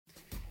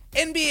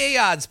NBA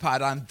Odds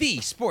Pod on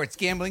the Sports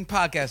Gambling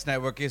Podcast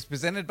Network is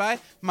presented by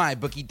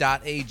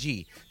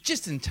MyBookie.ag.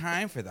 Just in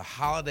time for the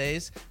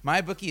holidays,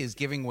 MyBookie is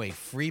giving away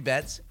free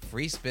bets,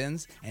 free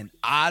spins, and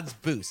odds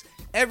boosts.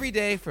 Every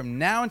day from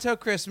now until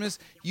Christmas,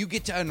 you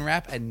get to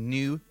unwrap a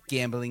new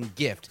gambling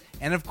gift.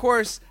 And of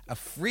course, a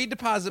free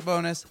deposit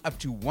bonus up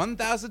to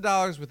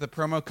 $1,000 with the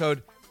promo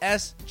code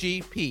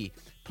SGP.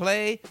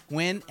 Play,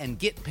 win, and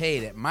get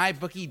paid at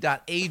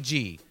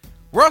MyBookie.ag.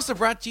 We're also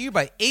brought to you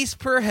by Ace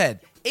Per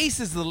Head.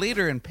 Ace is the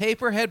leader in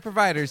pay-per-head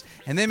providers,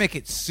 and they make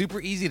it super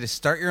easy to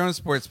start your own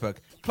sportsbook.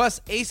 Plus,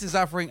 Ace is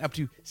offering up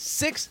to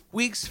 6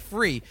 weeks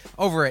free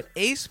over at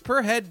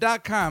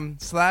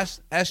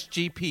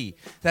aceperhead.com/SGP.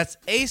 That's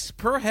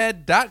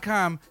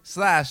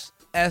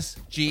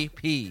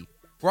aceperhead.com/SGP.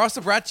 We're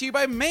also brought to you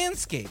by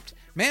Manscaped.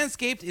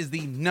 Manscaped is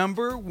the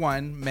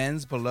 #1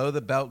 men's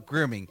below-the-belt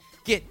grooming.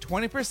 Get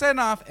 20%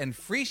 off and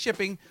free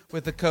shipping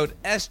with the code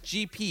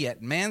SGP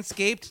at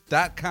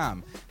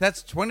manscaped.com.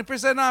 That's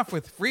 20% off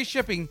with free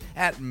shipping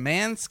at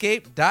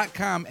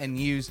manscaped.com and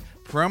use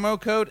promo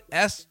code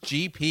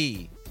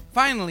SGP.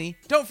 Finally,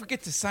 don't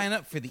forget to sign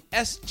up for the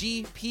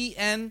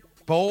SGPN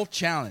Bowl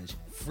Challenge.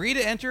 Free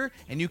to enter,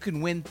 and you can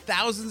win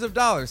thousands of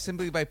dollars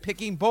simply by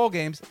picking bowl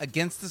games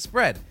against the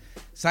spread.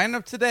 Sign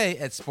up today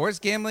at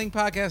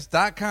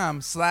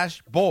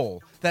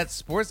sportsgamblingpodcast.com/bowl.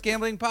 That's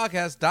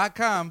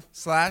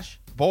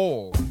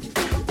sportsgamblingpodcast.com/bowl.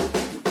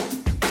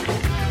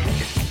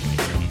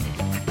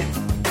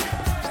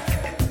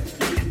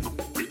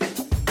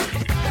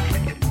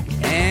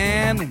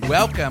 And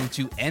welcome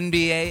to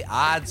NBA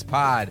Odds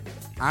Pod.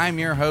 I'm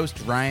your host,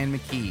 Ryan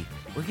McKee.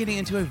 We're getting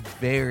into a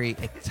very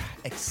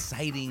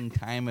exciting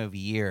time of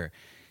year.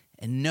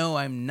 And no,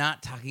 I'm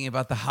not talking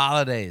about the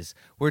holidays.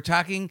 We're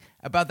talking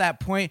about that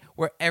point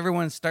where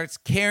everyone starts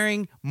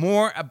caring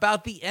more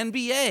about the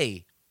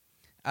NBA.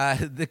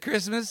 The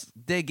Christmas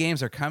Day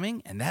games are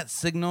coming, and that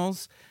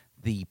signals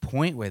the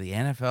point where the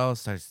NFL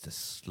starts to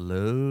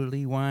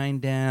slowly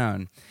wind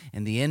down,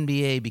 and the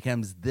NBA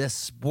becomes the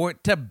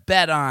sport to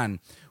bet on,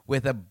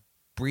 with a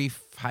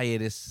brief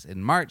hiatus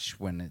in March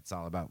when it's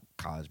all about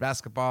college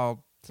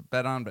basketball to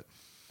bet on, but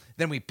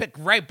then we pick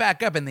right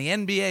back up, and the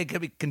NBA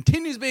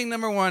continues being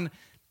 #1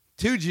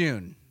 to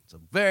June. It's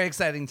a very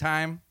exciting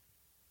time.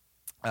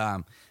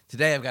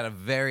 Today, I've got a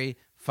very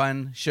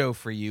fun show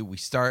for you. We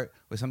start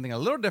with something a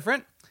little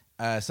different,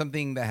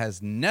 something that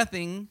has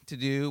nothing to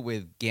do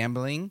with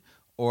gambling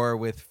or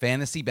with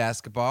fantasy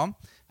basketball.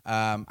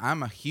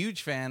 I'm a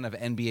huge fan of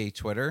NBA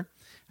Twitter.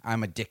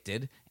 I'm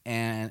addicted,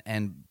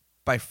 and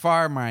by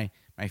far my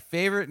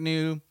favorite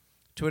new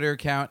Twitter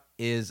account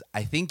is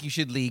I Think You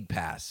Should League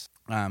Pass.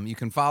 You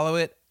can follow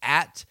it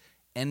at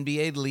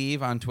NBA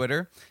Leave on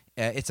Twitter.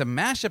 It's a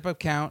mashup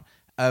account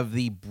of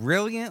the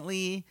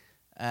brilliantly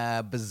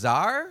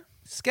bizarre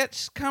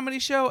sketch comedy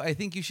show I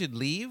Think You Should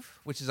Leave,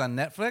 which is on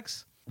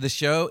Netflix. The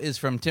show is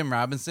from Tim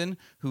Robinson,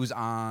 who's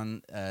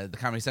on the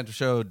Comedy Central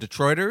show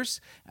Detroiters.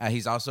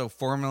 He's also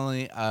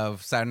formerly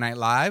of Saturday Night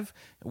Live,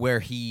 where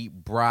he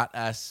brought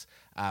us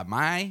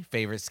my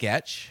favorite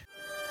sketch.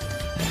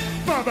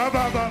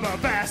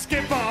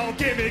 Basketball,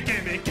 gimme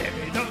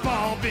the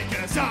ball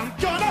because I'm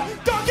gonna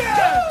dunk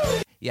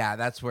it! Yeah,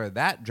 that's where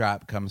that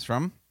drop comes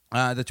from.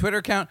 The Twitter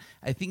account,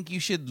 I Think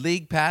You Should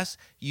League Pass,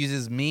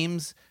 uses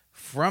memes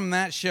from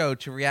that show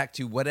to react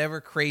to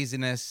whatever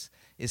craziness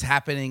is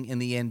happening in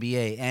the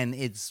NBA. And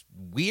it's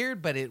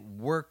weird, but it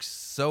works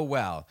so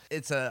well.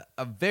 It's a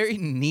very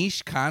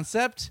niche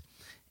concept,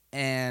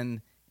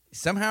 and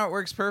somehow it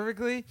works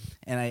perfectly,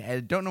 and I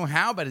don't know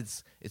how, but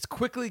it's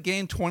quickly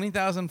gained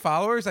 20,000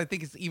 followers. I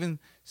think it's even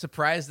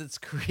surprised its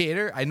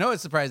creator. I know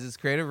it's surprised its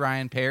creator,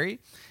 Ryan Perry,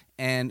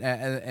 and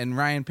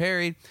Ryan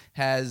Perry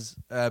has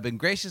been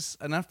gracious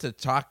enough to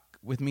talk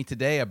with me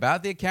today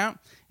about the account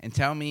and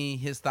tell me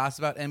his thoughts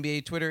about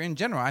NBA Twitter in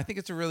general. I think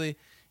it's a really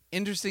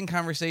interesting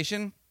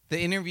conversation. The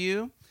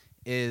interview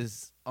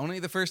is only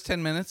the first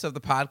 10 minutes of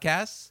the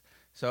podcast,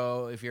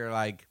 so if you're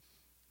like,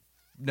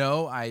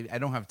 no, I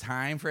don't have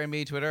time for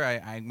NBA Twitter,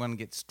 I want to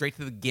get straight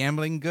to the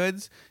gambling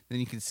goods, then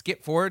you can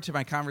skip forward to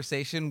my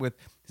conversation with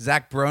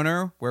Zach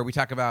Broner, where we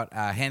talk about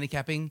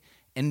handicapping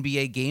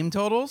NBA game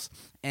totals,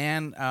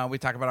 and we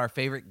talk about our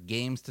favorite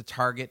games to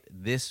target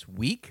this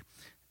week.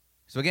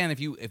 So again,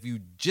 if you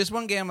just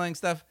want gambling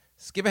stuff,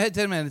 skip ahead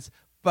 10 minutes,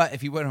 but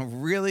if you want a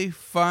really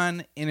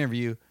fun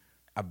interview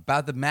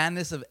about the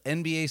madness of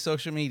NBA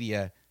social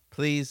media,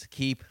 please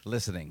keep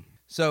listening.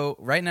 So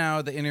right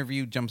now, the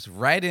interview jumps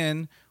right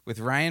in with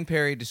Ryan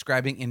Perry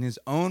describing in his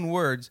own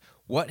words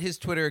what his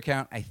Twitter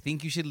account, I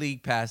Think You Should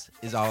League Pass,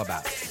 is all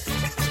about.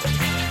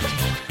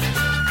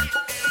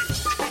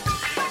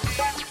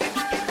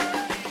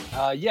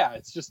 Yeah,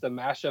 it's just a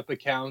mashup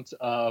account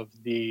of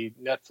the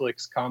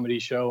Netflix comedy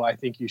show I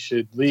Think You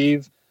Should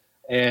Leave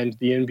and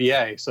the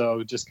NBA.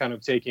 So just kind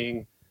of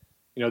taking,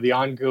 the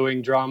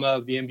ongoing drama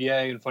of the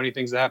NBA and funny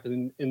things that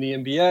happen in the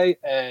NBA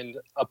and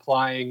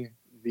applying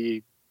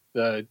the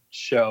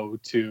show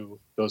to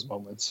those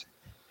moments.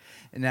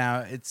 Now,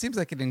 it seems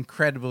like an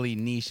incredibly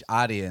niche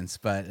audience,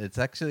 but it's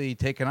actually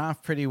taken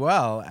off pretty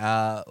well.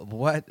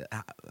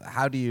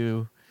 How do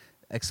you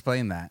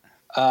explain that?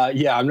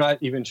 Yeah, I'm not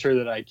even sure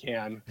that I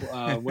can.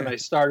 When I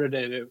started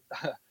it,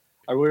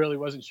 I really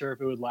wasn't sure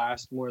if it would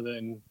last more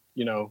than,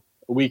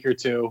 a week or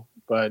two,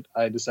 but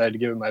I decided to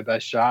give it my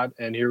best shot.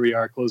 And here we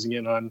are closing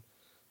in on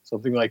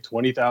something like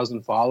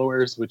 20,000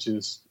 followers, which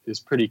is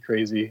pretty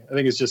crazy. I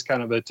think it's just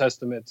kind of a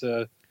testament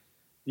to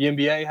the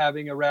NBA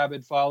having a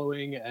rabid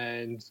following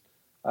and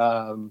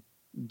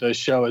the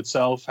show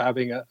itself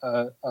having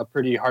a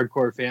pretty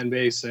hardcore fan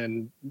base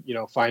and,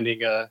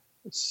 finding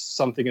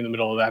something in the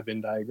middle of that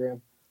Venn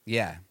diagram.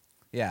 Yeah.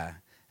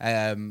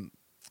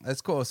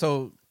 That's cool.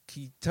 So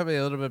can you tell me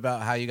a little bit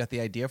about how you got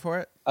the idea for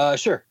it?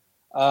 Sure.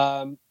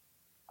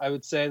 I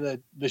would say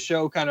that the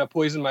show kind of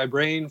poisoned my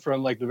brain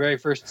from like the very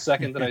first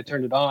second that I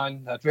turned it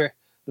on. The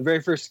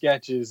very first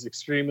sketch is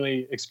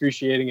extremely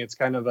excruciating. It's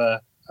kind of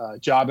a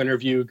job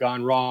interview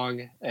gone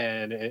wrong,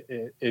 and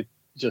it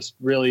just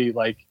really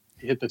like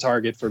hit the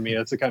target for me.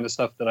 That's the kind of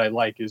stuff that I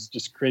like, is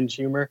just cringe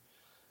humor.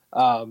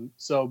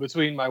 So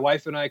between my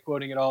wife and I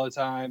quoting it all the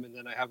time, and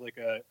then I have like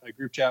a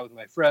group chat with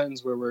my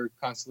friends where we're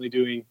constantly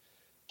doing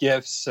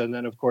GIFs, and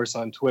then of course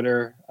on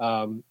Twitter,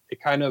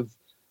 it kind of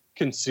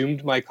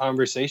consumed my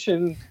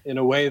conversation in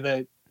a way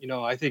that,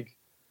 I think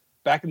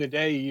back in the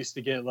day, you used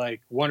to get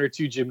like one or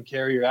two Jim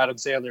Carrey or Adam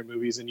Sandler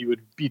movies and you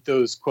would beat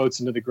those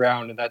quotes into the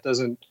ground. And that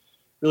doesn't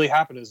really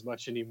happen as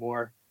much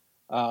anymore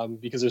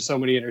because there's so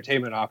many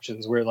entertainment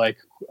options where like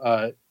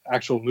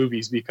actual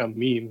movies become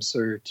memes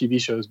or TV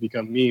shows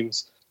become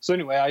memes. So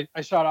anyway,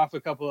 I shot off a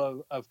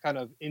couple of kind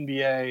of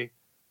NBA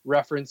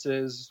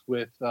references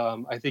with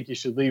I think you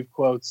should leave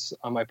quotes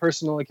on my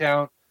personal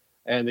account.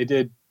 And they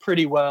did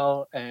pretty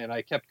well, and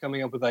I kept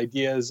coming up with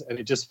ideas, and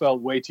it just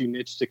felt way too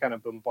niche to kind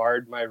of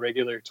bombard my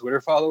regular Twitter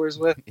followers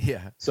with.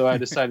 Yeah. So I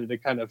decided to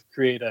kind of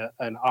create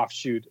an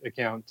offshoot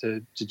account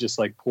to just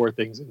like pour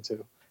things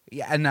into.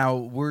 Yeah. And now,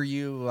 would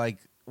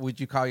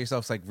you call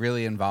yourselves like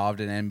really involved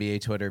in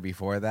NBA Twitter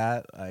before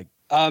that? Like,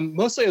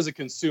 mostly as a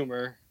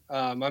consumer.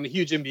 I'm a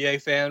huge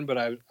NBA fan,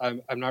 but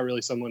I'm not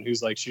really someone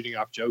who's like shooting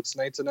off jokes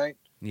night to night.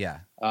 yeah.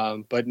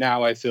 But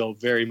now I feel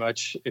very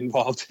much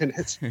involved in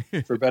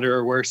it, for better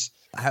or worse.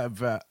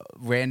 Have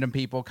random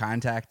people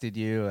contacted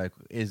you? Like,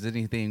 is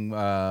anything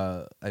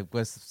like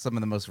what's some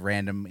of the most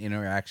random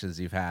interactions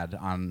you've had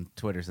on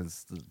Twitter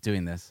since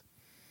doing this?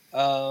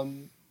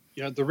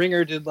 The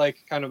Ringer did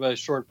like kind of a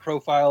short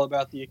profile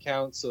about the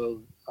account,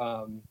 so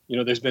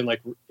there's been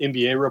like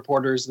NBA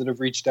reporters that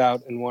have reached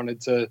out and wanted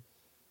to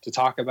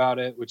talk about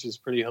it, which is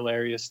pretty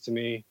hilarious to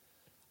me.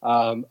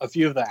 A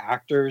few of the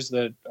actors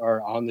that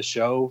are on the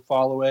show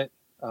follow it,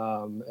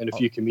 and a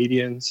few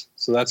comedians.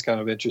 So that's kind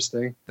of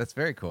interesting. That's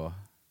very cool.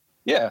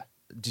 Yeah.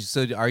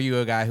 So are you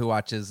a guy who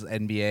watches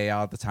NBA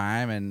all the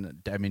time?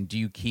 And I mean, do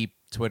you keep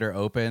Twitter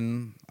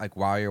open like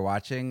while you're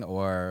watching,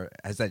 or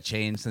has that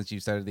changed since you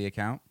started the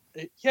account?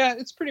 Yeah,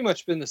 it's pretty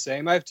much been the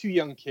same. I have two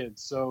young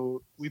kids,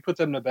 so we put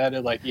them to bed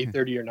at like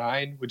 8:30 or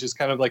 9, which is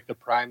kind of like the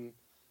prime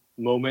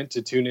moment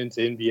to tune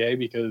into NBA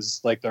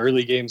because like the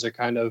early games are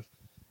kind of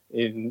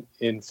in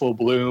full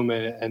bloom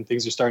and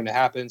things are starting to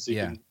happen. So you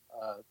can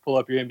pull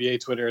up your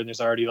NBA Twitter and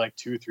there's already like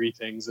 2-3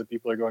 things that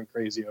people are going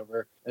crazy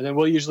over. And then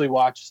we'll usually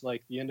watch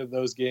like the end of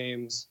those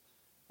games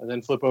and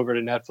then flip over to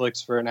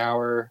Netflix for an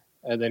hour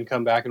and then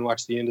come back and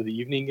watch the end of the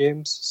evening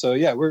games. So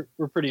yeah, we're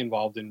pretty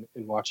involved in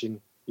watching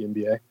the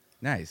NBA.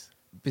 Nice.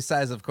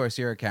 Besides, of course,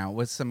 your account,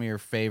 what's some of your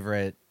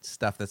favorite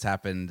stuff that's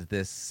happened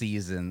this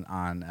season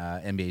on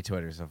NBA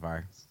Twitter so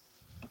far?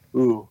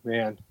 Ooh,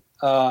 man.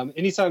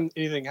 Anytime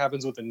anything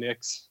happens with the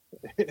Knicks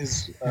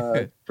is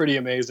pretty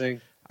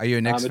amazing. Are you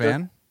a Knicks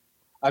fan?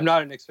 I'm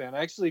not a Knicks fan. I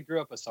actually grew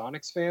up a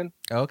Sonics fan.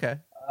 Oh, okay.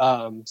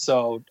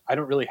 So I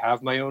don't really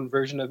have my own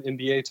version of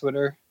NBA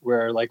Twitter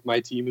where like my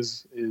team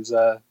is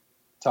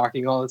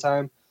talking all the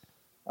time,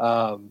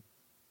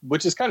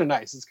 which is kind of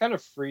nice. It's kind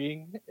of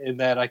freeing in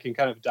that I can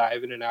kind of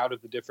dive in and out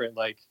of the different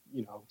like,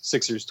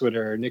 Sixers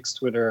Twitter or Knicks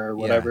Twitter or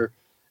whatever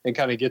and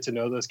kind of get to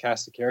know those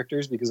cast of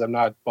characters because I'm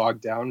not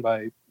bogged down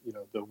by,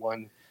 the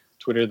one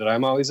Twitter that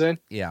I'm always in.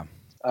 Yeah.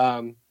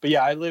 But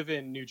yeah, I live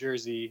in New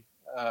Jersey,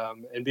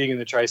 and being in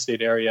the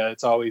tri-state area,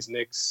 it's always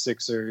Knicks,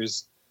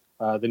 Sixers.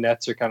 The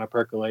Nets are kind of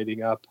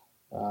percolating up.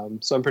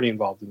 So I'm pretty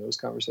involved in those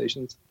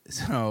conversations.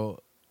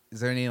 So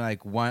is there any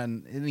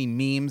any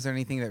memes or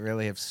anything that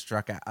really have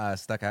stuck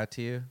out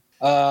to you?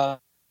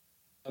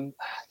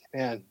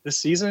 Man, this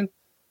season,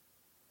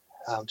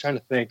 I'm trying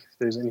to think if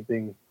there's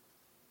anything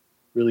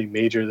really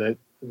major that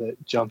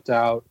jumped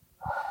out.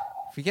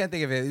 If you can't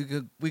think of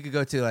it, we could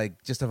go to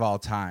like just of all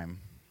time.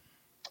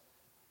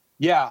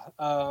 Yeah.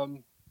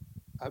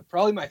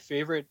 Probably my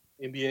favorite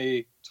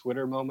NBA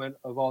Twitter moment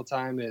of all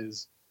time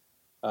is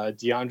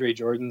DeAndre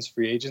Jordan's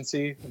free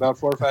agency about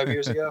 4 or 5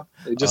 years ago.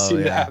 It just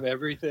seemed to have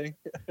everything.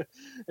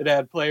 It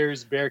had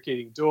players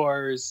barricading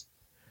doors,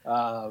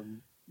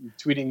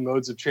 tweeting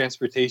modes of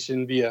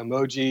transportation via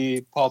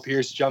emoji. Paul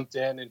Pierce jumped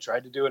in and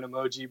tried to do an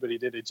emoji, but he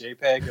did a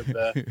JPEG of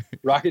the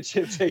rocket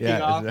ship taking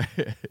off,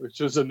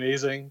 which was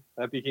amazing.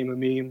 That became a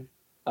meme.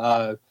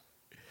 A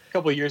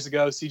couple of years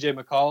ago, CJ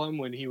McCollum,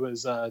 when he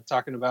was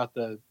talking about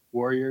the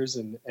Warriors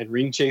and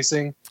ring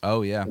chasing.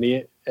 Oh yeah.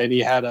 And he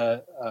had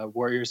a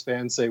Warriors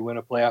fan say, "Win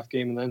a playoff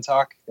game and then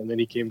talk," and then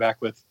he came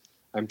back with,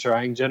 "I'm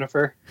trying,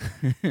 Jennifer."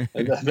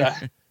 And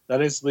that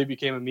instantly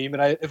became a meme.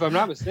 And if I'm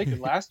not mistaken,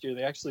 last year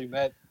they actually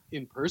met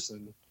in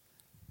person.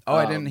 Oh,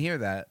 I didn't hear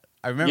that.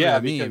 I remember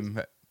the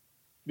meme.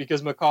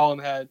 Because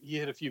McCollum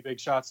hit a few big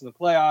shots in the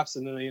playoffs,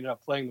 and then they ended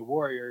up playing the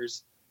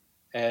Warriors,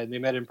 and they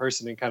met in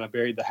person and kind of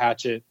buried the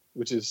hatchet,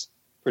 which is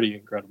pretty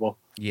incredible.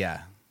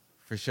 Yeah,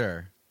 for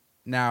sure.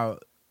 Now,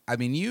 I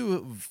mean,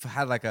 you've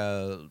had like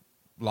a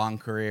long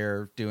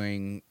career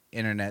doing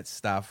internet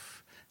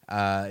stuff.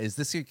 Is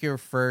this your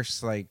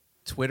first like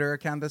Twitter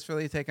account that's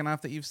really taken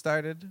off that you've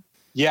started?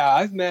 Yeah,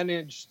 I've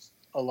managed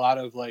a lot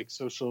of like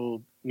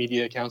social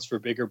media accounts for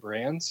bigger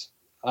brands.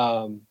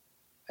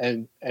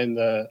 And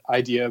the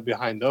idea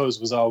behind those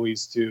was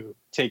always to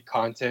take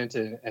content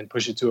and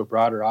push it to a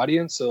broader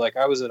audience. So like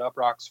I was at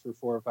Uproxx for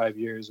 4 or 5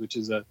 years, which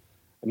is a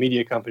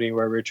media company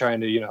where we're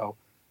trying to,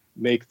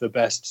 make the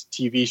best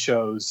TV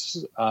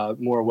shows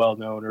more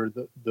well-known, or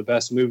the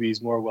best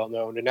movies more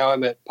well-known. And now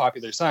I'm at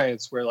Popular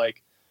Science, where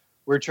like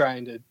we're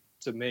trying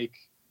to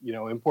make,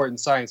 important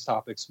science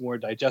topics more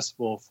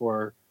digestible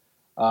for,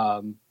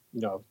 the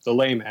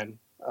layman.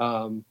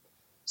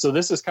 So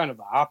this is kind of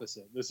the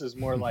opposite. This is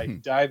more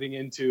like diving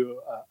into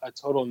a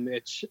total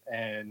niche,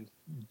 and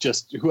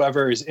just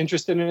whoever is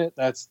interested in it,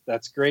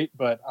 that's great.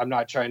 But I'm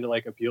not trying to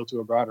like appeal to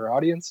a broader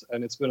audience,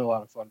 and it's been a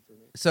lot of fun for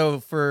me. So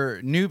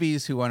for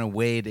newbies who want to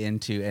wade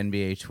into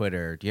NBA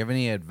Twitter, do you have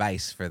any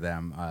advice for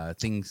them?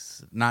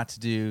 Things not to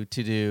do,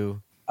 to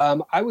do?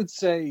 I would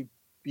say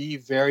be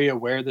very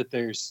aware that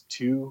there's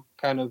two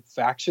kind of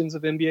factions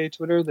of NBA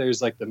Twitter.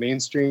 There's like the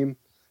mainstream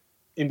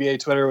NBA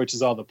Twitter, which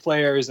is all the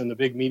players and the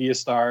big media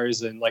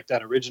stars and like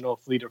that original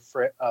fleet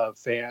of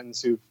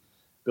fans who've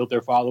built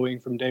their following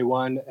from day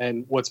one.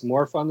 And what's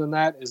more fun than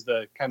that is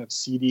the kind of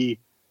seedy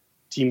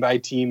team by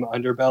team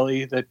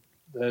underbelly that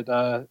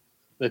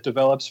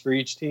develops for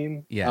each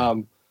team. Yeah.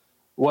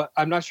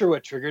 I'm not sure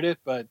what triggered it,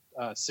 but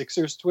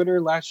Sixers Twitter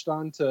latched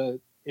on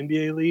to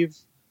NBA Leave,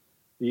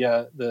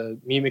 the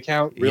meme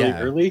account, really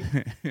early.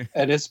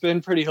 And it's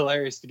been pretty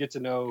hilarious to get to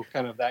know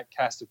kind of that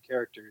cast of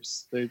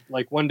characters. They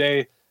like one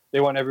day they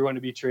want everyone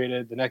to be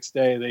traded. The next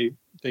day, they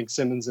think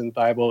Simmons and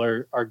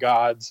Thibault are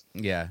gods.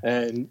 Yeah.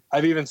 And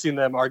I've even seen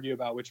them argue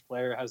about which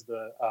player has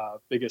the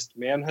biggest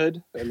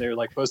manhood. And they're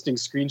like posting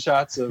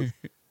screenshots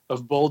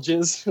of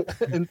bulges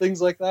and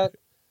things like that.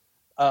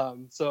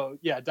 So,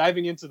 yeah,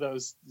 diving into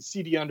those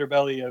seedy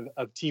underbelly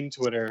of team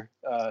Twitter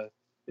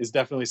is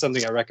definitely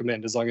something I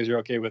recommend, as long as you're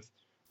okay with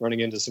running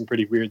into some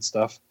pretty weird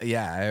stuff.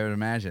 Yeah, I would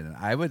imagine.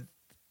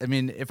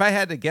 If I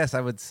had to guess,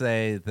 I would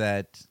say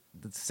that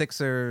the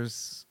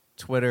Sixers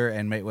Twitter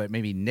and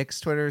maybe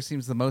Knicks Twitter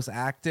seems the most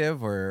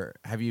active, or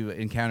have you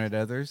encountered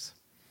others?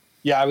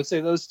 Yeah, I would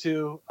say those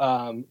two.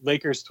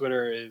 Lakers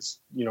Twitter is,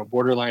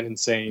 borderline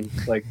insane.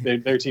 Like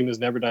their team has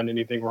never done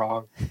anything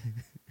wrong.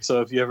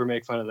 So if you ever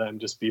make fun of them,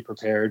 just be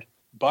prepared.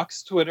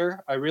 Bucks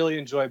Twitter, I really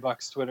enjoy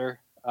Bucks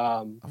Twitter.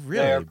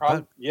 Really?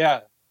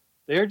 Yeah,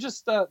 they're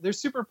just they're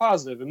super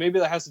positive, and maybe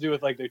that has to do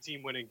with like their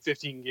team winning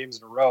 15 games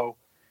in a row.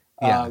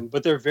 Yeah.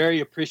 But they're very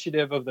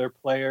appreciative of their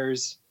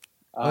players.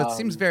 Well, it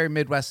seems very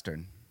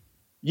Midwestern.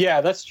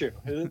 Yeah, that's true.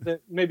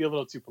 Maybe a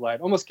little too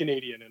polite, almost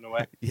Canadian in a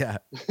way. Yeah.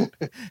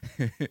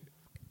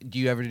 Do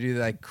you ever do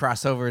like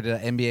crossover to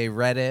NBA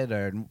Reddit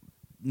or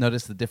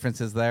notice the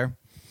differences there?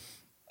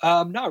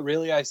 Not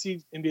really. I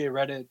see NBA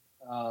Reddit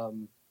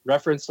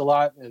referenced a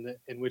lot, and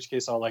in which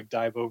case I'll like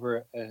dive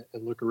over and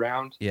look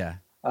around. Yeah.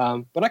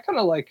 But I kind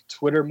of like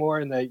Twitter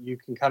more in that you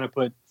can kind of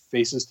put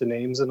faces to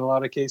names in a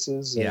lot of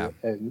cases,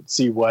 and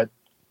see what,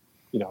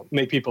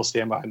 make people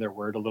stand behind their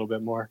word a little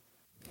bit more.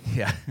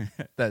 Yeah,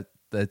 that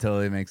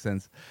totally makes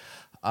sense.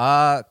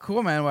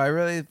 Cool, man. Well, I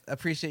really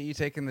appreciate you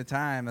taking the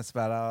time. That's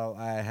about all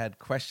I had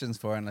questions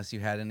for, unless you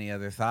had any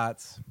other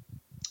thoughts.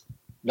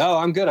 No,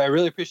 I'm good. I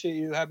really appreciate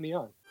you having me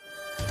on.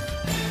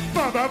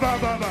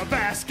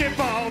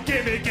 Basketball,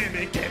 gimme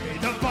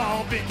the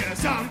ball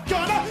because I'm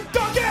gonna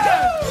dunk it!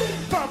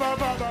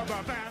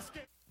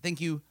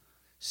 Thank you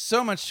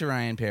so much to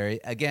Ryan Perry.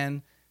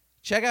 Again,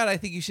 check out I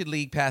Think You Should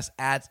League Pass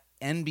at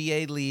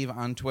NBA Leave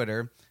on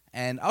Twitter.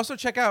 And also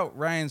check out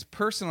Ryan's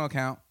personal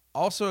account,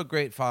 also a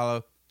great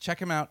follow. Check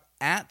him out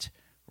at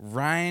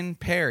Ryan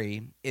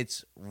Perry.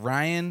 It's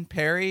Ryan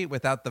Perry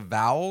without the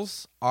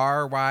vowels,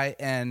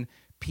 RYNPRRY.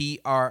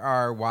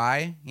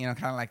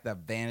 Kind of like the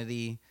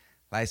vanity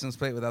license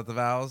plate without the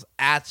vowels.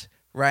 At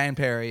Ryan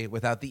Perry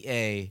without the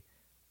A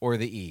or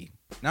the E.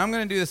 Now I'm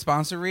going to do the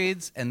sponsor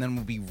reads, and then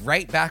we'll be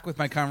right back with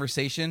my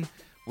conversation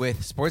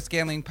with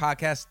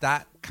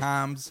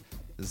SportsGamblingPodcast.com's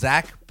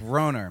Zach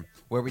Broner,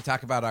 where we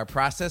talk about our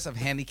process of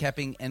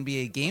handicapping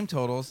NBA game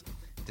totals,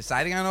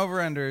 deciding on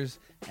over-unders,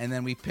 and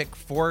then we pick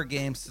 4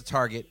 games to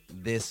target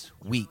this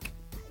week.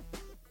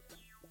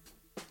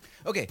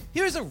 Okay,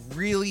 here's a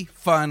really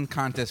fun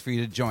contest for you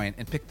to join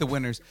and pick the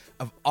winners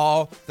of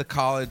all the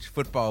college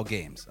football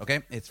games, okay?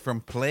 It's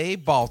from Play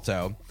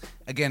Balto.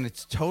 Again,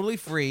 it's totally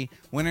free.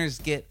 Winners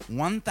get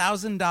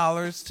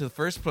 $1,000 to the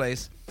first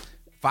place,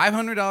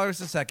 $500 a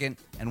second,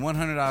 and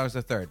 $100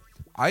 a third.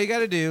 All you got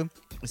to do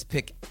is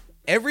pick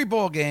every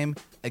bowl game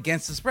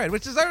against the spread,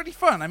 which is already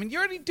fun. I mean,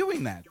 you're already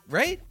doing that,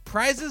 right?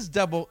 Prizes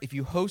double if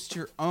you host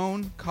your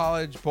own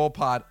college bowl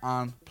pod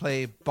on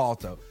Play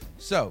Balto.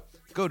 So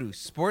go to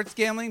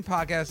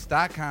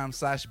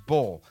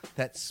sportsgamblingpodcast.com/bowl.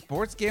 That's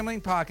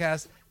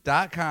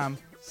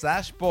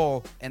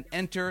sportsgamblingpodcast.com/bowl and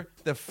enter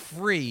the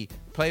free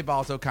Play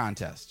Balto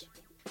contest.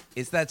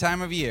 It's that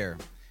time of year.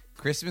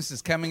 Christmas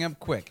is coming up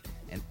quick,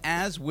 and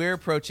as we're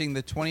approaching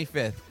the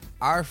 25th,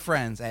 our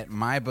friends at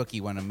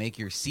MyBookie want to make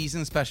your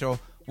season special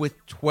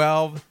with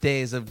 12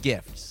 days of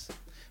gifts.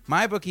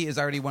 MyBookie is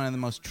already one of the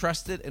most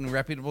trusted and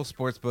reputable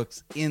sports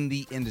books in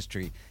the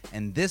industry,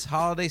 and this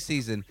holiday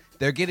season,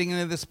 they're getting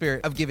into the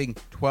spirit of giving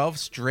 12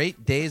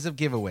 straight days of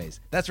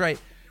giveaways. That's right,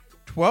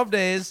 12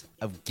 days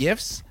of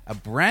gifts, a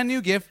brand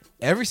new gift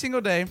every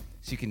single day,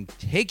 so you can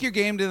take your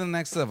game to the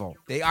next level.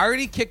 They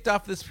already kicked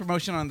off this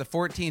promotion on the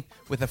 14th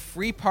with a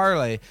free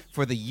parlay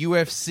for the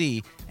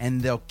UFC,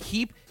 and they'll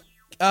keep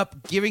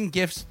up giving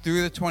gifts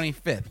through the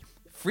 25th.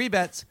 Free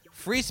bets,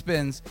 free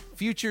spins,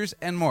 futures,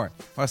 and more.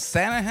 While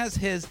Santa has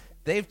his,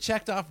 they've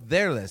checked off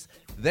their list.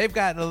 They've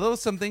got a little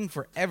something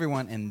for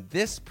everyone, and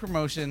this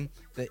promotion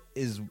that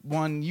is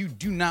one you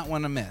do not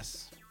want to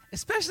miss.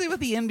 Especially with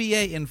the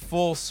NBA in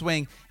full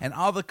swing and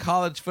all the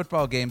college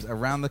football games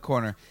around the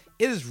corner,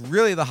 it is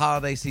really the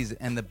holiday season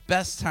and the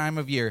best time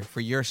of year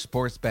for your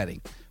sports betting.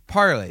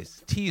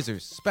 Parlays,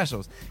 teasers,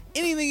 specials,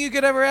 anything you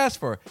could ever ask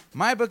for.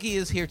 MyBookie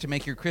is here to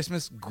make your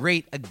Christmas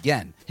great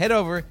again. Head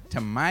over to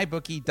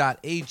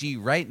mybookie.ag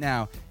right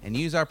now and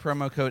use our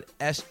promo code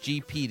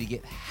SGP to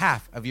get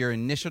half of your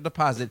initial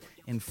deposit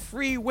in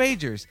free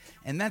wagers.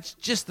 And that's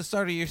just the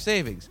start of your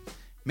savings.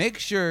 Make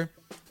sure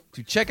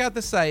to check out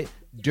the site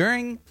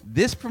during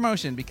this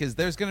promotion because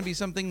there's going to be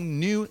something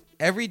new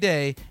every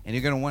day and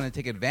you're going to want to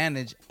take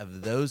advantage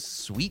of those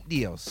sweet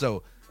deals.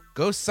 So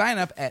go sign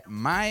up at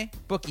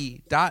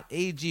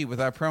mybookie.ag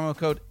with our promo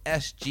code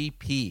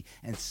SGP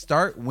and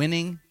start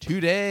winning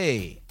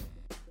today.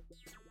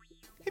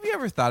 Have you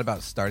ever thought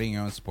about starting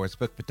your own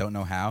sportsbook but don't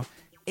know how?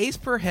 Ace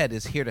Per Head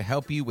is here to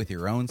help you with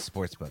your own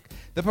sportsbook.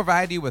 They'll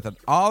provide you with an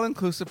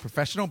all-inclusive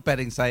professional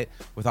betting site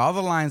with all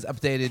the lines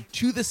updated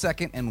to the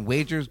second and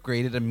wagers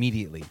graded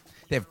immediately.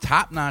 They have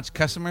top-notch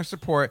customer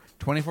support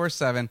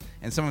 24/7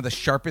 and some of the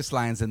sharpest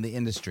lines in the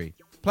industry.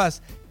 Plus,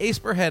 Ace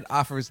Per Head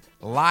offers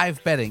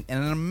live betting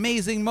and an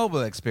amazing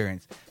mobile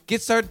experience.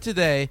 Get started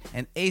today,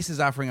 and Ace is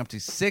offering up to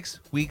 6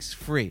 weeks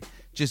free.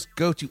 Just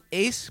go to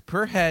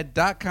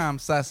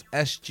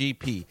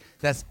aceperhead.com/SGP.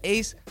 That's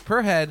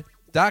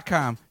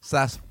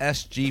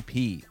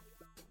aceperhead.com/SGP.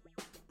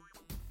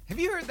 Have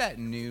you heard that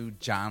new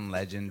John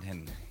Legend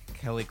and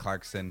Kelly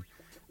Clarkson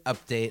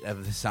update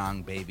of the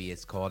song Baby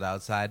It's Cold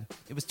Outside?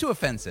 It was too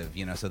offensive,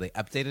 so they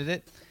updated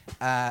it.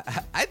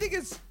 I think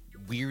it's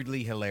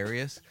weirdly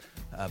hilarious,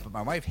 but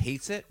my wife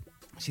hates it.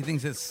 She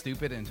thinks it's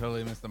stupid and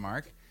totally missed the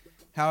mark.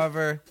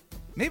 However,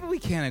 maybe we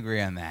can't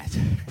agree on that.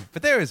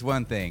 But there is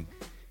one thing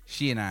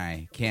she and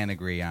I can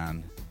agree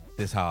on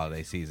this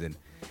holiday season.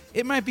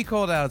 It might be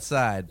cold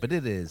outside, but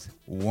it is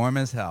warm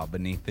as hell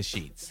beneath the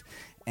sheets.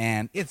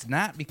 And it's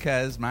not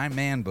because my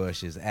man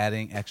bush is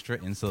adding extra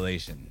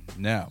insulation.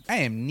 No, I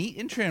am neat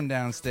and trim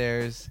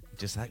downstairs,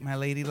 just like my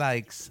lady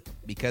likes,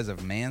 because of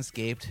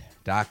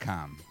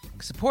Manscaped.com.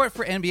 Support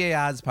for NBA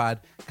Odds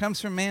Pod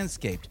comes from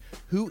Manscaped,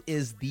 who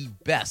is the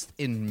best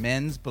in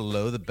men's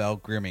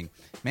below-the-belt grooming.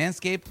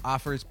 Manscaped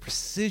offers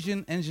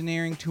precision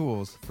engineering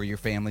tools for your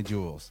family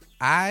jewels.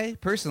 I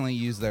personally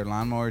use their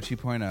Lawnmower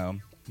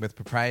 2.0 with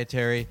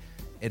proprietary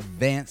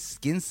advanced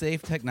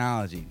skin-safe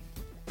technology.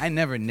 I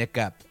never nick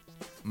up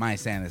my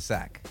Santa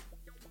sack.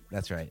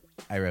 That's right.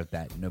 I wrote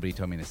that. Nobody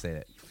told me to say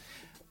it.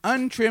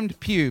 Untrimmed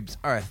pubes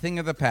are a thing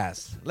of the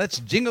past. Let's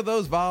jingle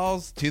those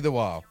balls to the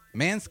wall.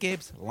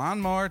 Manscaped's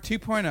Lawnmower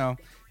 2.0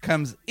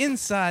 comes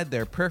inside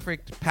their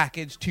Perfect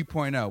Package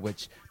 2.0,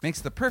 which makes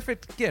the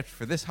perfect gift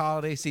for this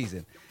holiday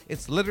season.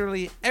 It's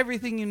literally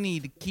everything you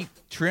need to keep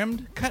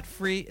trimmed,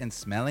 cut-free, and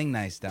smelling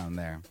nice down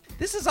there.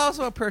 This is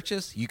also a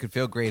purchase you could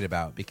feel great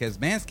about because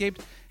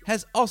Manscaped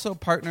has also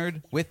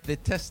partnered with the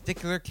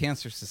Testicular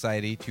Cancer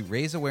Society to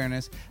raise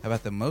awareness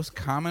about the most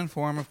common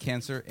form of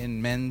cancer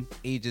in men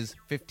ages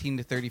 15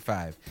 to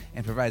 35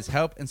 and provides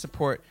help and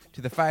support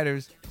to the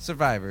fighters,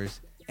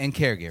 survivors, and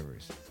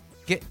caregivers.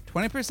 Get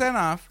 20%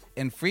 off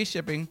and free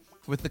shipping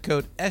with the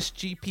code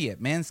SGP at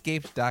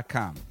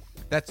manscaped.com.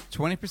 That's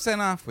 20%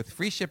 off with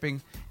free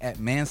shipping at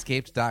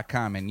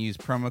manscaped.com and use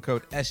promo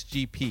code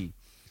SGP.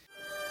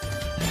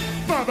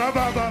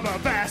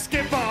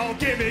 Basketball,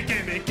 gimme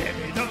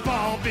the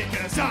ball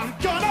because I'm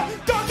gonna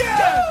dunk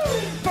it!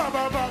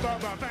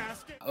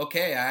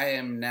 Okay, I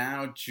am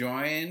now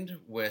joined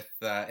with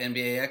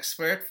NBA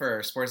expert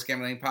for Sports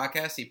Gambling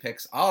Podcast. He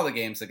picks all the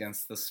games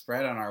against the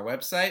spread on our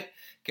website.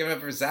 Give it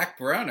up for Zach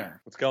Broner.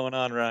 What's going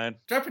on, Ryan?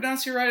 Did I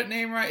pronounce your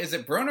name right? Is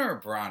it Broner or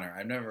Bronner?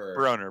 I've never...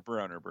 Broner.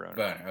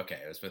 Broner, okay.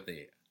 It was with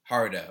the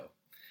hard O.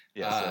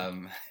 Yes,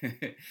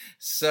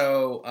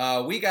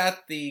 So we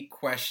got the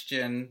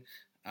question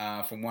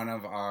from one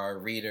of our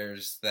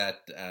readers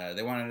that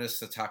they wanted us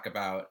to talk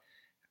about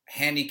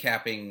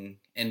handicapping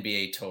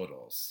NBA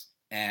totals.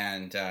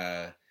 And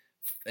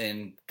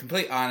in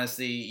complete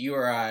honesty, you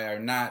or I are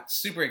not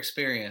super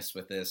experienced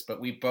with this,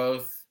 but we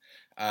both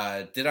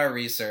did our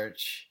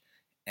research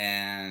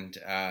and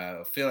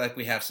feel like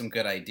we have some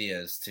good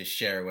ideas to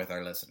share with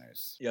our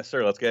listeners. Yes,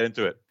 sir. Let's get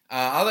into it.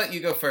 I'll let you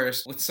go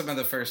first with some of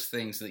the first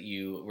things that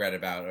you read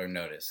about or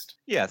noticed.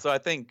 Yeah, so I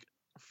think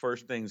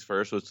first things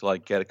first was to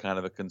like get a kind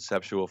of a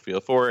conceptual feel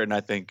for it, and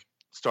I think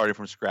starting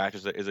from scratch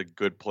is a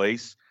good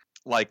place.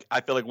 Like, I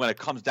feel like when it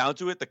comes down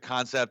to it, the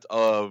concept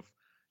of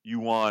you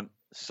want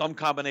some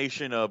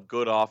combination of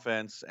good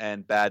offense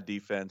and bad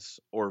defense,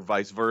 or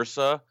vice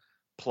versa,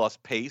 plus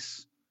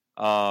pace,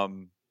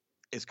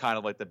 is kind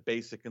of like the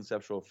basic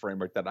conceptual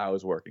framework that I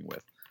was working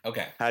with.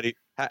 Okay. How do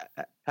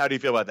you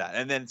feel about that?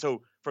 And then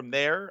so from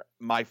there,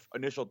 my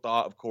initial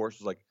thought, of course,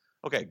 was like,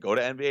 okay, go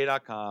to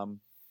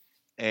NBA.com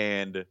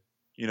and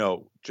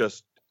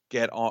just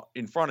get on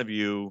in front of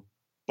you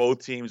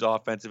both teams'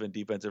 offensive and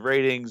defensive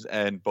ratings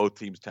and both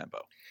teams' tempo.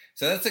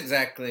 So that's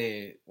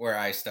exactly where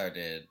I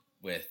started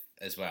with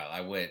as well.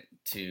 I went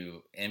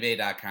to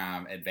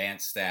NBA.com,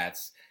 advanced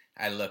stats.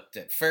 I looked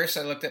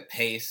at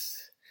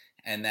pace,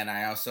 and then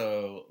I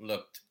also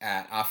looked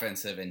at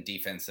offensive and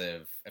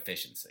defensive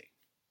efficiency.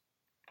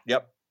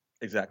 Yep,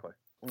 exactly.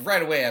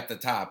 Right away at the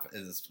top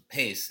is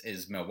pace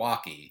is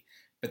Milwaukee,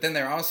 but then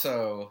they're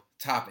also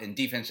top in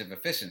defensive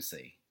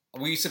efficiency.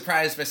 Were you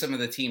surprised by some of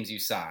the teams you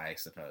saw, I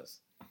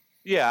suppose?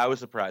 Yeah, I was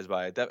surprised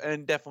by it.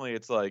 And definitely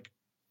it's like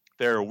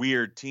there are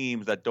weird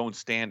teams that don't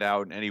stand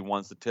out in any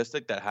one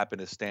statistic that happen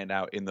to stand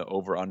out in the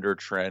over-under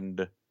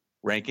trend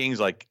rankings.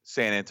 Like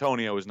San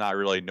Antonio is not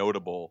really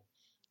notable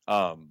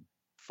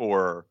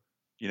for,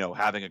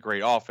 having a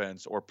great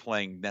offense or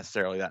playing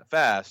necessarily that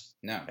fast.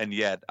 No. And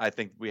yet I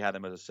think we had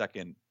them as a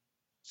second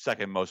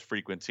most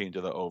frequent team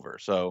to the over.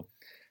 So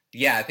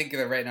yeah, I think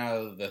they're right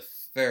now the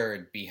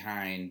third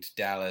behind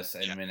Dallas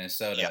and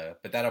Minnesota,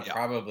 but that'll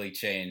probably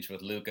change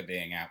with Luka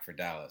being out for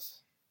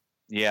Dallas.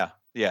 Yeah,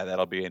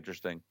 that'll be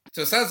interesting.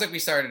 So it sounds like we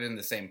started in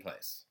the same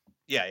place.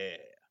 Yeah.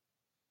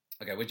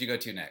 Okay, what'd you go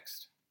to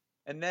next?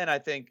 And then I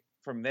think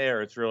from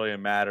there, it's really a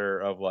matter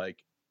of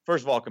like,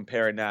 first of all,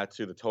 comparing that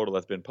to the total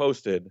that's been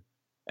posted,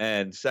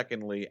 and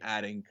secondly,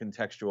 adding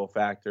contextual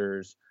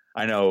factors.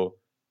 I know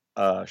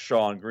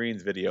Sean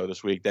Green's video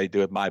this week they did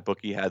with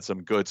MyBookie had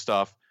some good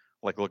stuff,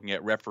 like looking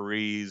at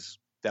referees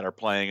that are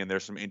playing, and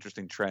there's some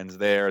interesting trends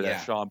there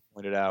that Sean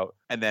pointed out.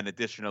 And then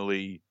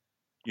additionally,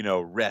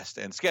 rest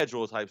and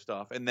schedule type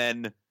stuff. And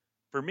then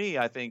for me,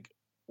 I think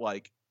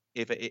like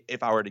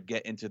if I were to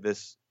get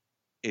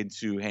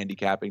into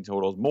handicapping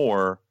totals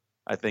more,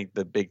 I think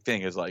the big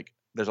thing is like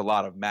there's a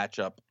lot of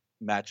matchup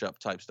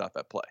type stuff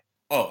at play.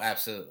 Oh,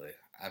 absolutely.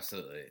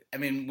 I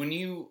mean, when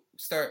you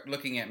start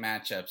looking at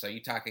matchups, are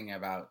you talking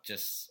about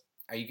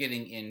are you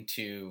getting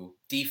into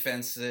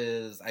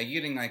defenses? Are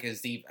you getting like as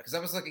deep? Because I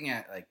was looking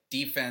at like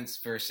defense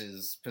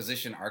versus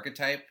position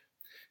archetype.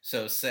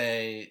 So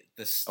say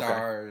the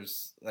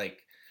stars,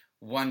 like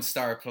one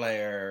star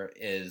player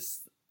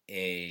is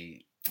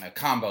a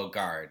combo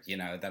guard,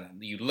 that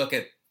you look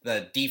at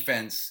the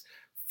defense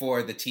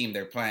for the team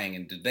they're playing,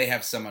 and do they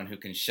have someone who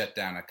can shut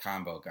down a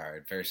combo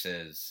guard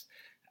versus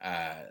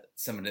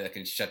somebody that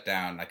can shut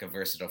down like a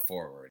versatile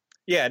forward?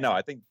 Yeah, no,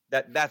 I think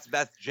that's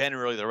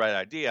generally the right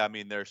idea. I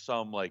mean, there's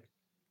some like,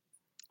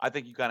 I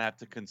think you kind of have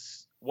to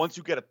once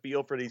you get a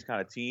feel for these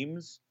kind of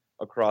teams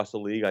across the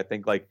league, I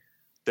think like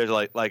there's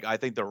like I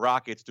think the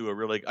Rockets do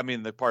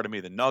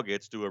the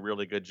Nuggets do a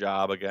really good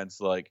job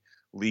against like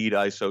lead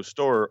ISO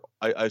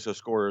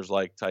scorers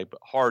like type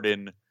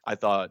Harden. I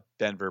thought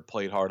Denver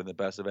played Harden the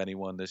best of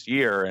anyone this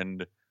year,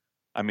 and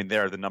I mean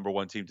they're the number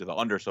one team to the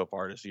under so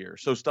far this year.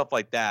 So stuff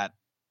like that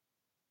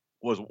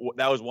was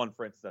one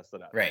for instance that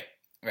stood out. Right.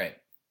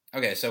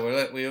 Okay,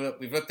 so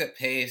we've looked at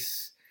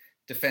pace,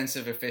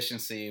 defensive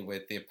efficiency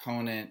with the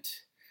opponent.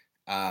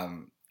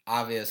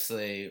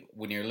 Obviously,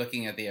 when you're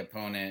looking at the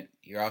opponent,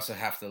 you also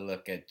have to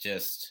look at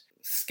just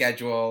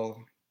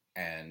schedule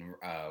and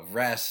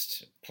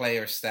rest,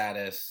 player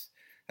status.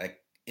 Like,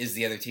 is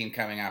the other team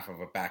coming off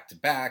of a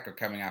back-to-back or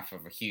coming off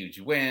of a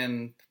huge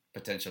win,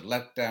 potential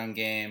letdown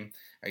game?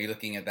 Are you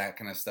looking at that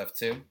kind of stuff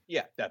too?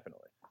 Yeah,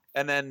 definitely.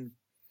 And then,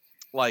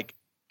 like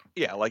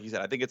you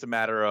said, I think it's a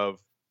matter of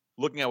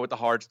looking at what the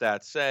hard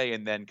stats say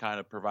and then kind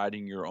of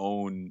providing your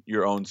own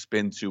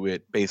spin to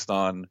it based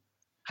on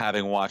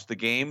having watched the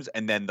games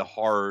and then the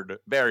hard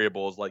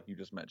variables like you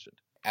just mentioned.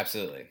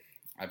 Absolutely.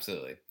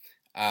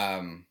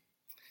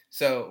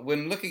 So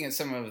when looking at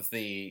some of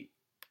the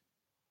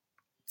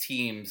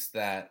teams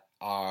that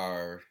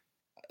are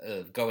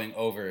going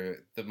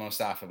over the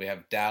most often. We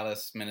have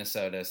Dallas,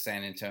 Minnesota,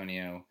 San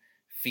Antonio,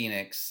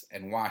 Phoenix,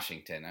 and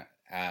Washington.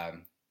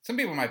 Some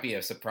people might be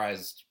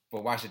surprised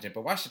for Washington,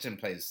 but Washington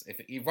plays,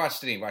 if you've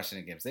watched any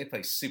Washington games, they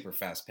play super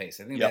fast pace.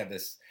 I think they have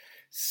this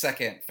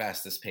second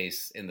fastest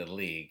pace in the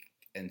league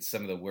and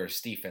some of the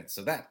worst defense.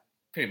 So that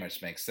pretty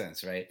much makes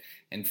sense, right?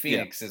 And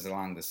Phoenix is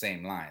along the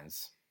same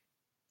lines.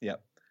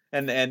 Yep.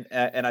 And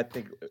I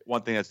think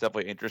one thing that's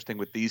definitely interesting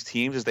with these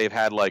teams is they've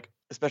had, like,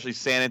 especially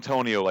San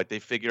Antonio, like they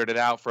figured it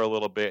out for a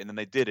little bit and then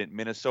they didn't.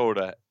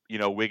 Minnesota,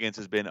 Wiggins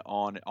has been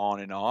on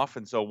and off.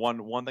 And so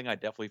one thing I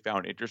definitely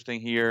found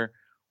interesting here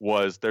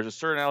was there's a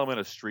certain element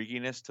of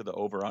streakiness to the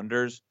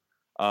over-unders.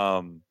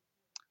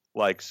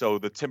 So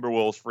the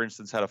Timberwolves, for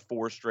instance, had a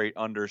 4 straight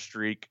under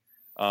streak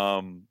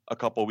a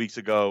couple of weeks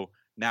ago.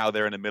 Now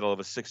they're in the middle of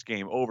a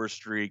 6-game over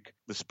streak.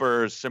 The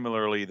Spurs,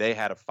 similarly, they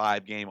had a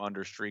 5-game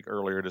under streak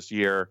earlier this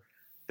year.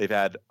 They've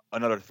had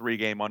another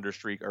 3-game under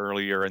streak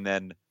earlier, and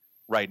then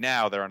right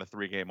now they're on a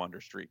 3-game under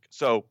streak.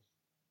 So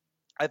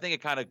I think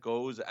it kind of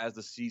goes as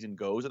the season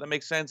goes, and that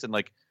makes sense. And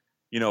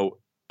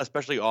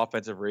especially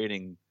offensive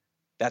rating,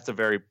 that's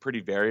a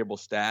pretty variable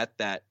stat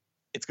that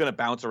it's going to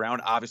bounce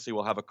around. Obviously,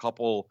 we'll have a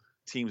couple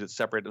teams that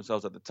separate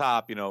themselves at the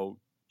top,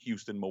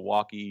 Houston,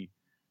 Milwaukee,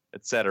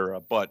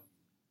 etc. But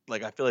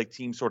I feel like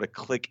teams sort of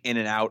click in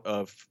and out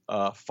of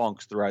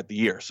funks throughout the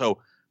year. So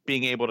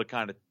being able to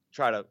kind of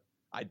try to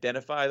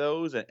identify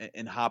those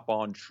and hop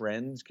on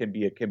trends can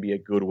be a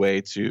good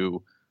way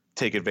to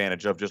take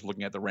advantage of just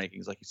looking at the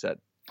rankings, like you said.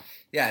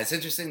 Yeah, it's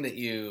interesting that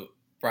you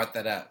brought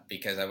that up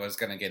because I was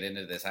going to get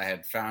into this. I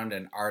had found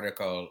an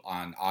article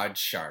on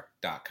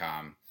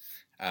oddshark.com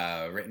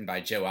written by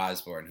Joe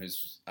Osborne,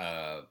 who's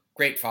a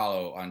great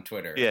follow on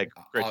Twitter. Yeah,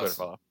 great Twitter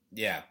follow.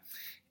 Yeah.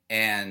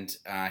 And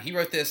he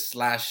wrote this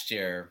last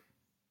year,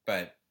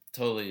 but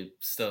totally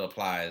still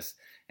applies.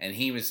 And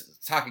he was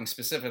talking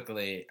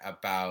specifically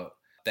about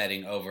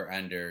betting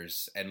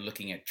over-unders and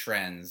looking at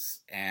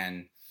trends.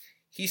 And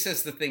he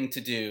says the thing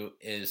to do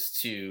is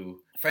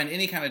to find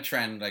any kind of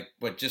trend, like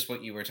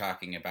what you were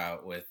talking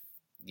about with,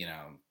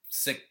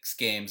 6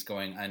 games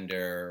going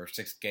under or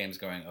 6 games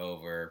going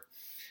over,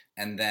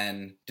 and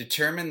then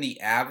determine the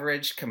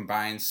average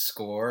combined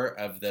score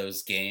of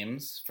those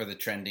games for the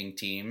trending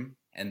team.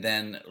 And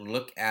then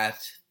look at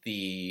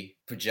the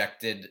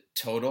projected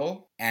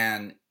total.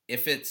 And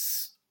if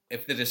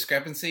the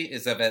discrepancy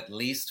is of at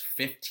least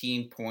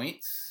 15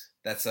 points,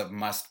 that's a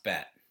must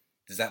bet.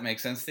 Does that make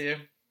sense to you?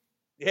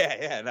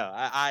 Yeah, no,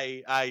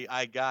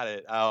 I got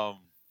it. I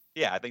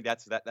think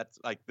that's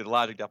like the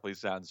logic definitely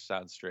sounds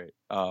straight.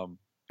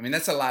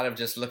 That's a lot of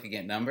just looking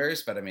at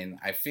numbers, but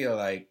I feel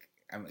like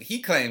he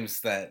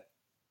claims that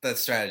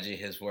strategy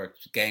has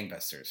worked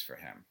gangbusters for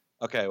him.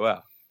 Okay,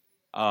 well.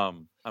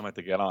 I'm going to have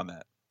to get on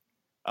that.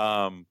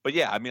 But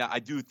yeah, I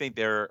do think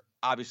they're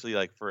obviously,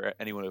 like, for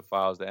anyone who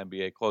follows the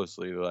NBA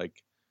closely,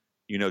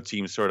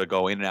 teams sort of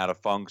go in and out of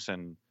funks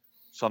and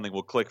something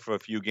will click for a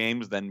few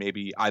games. Then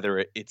maybe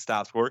either it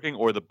stops working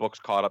or the book's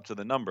caught up to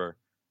the number.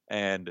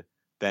 And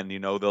then,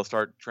 they'll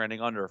start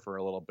trending under for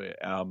a little bit.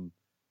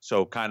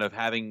 So kind of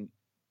having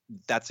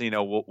that's,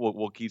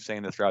 we'll keep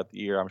saying this throughout the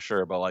year, I'm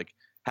sure, but like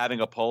having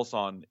a pulse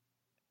on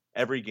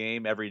every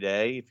game every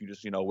day, if you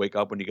just wake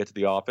up when you get to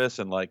the office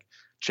and like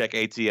check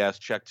ATS,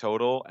 check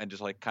total, and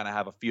just like kind of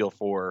have a feel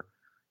for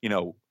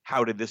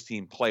how did this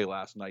team play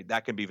last night,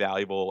 that can be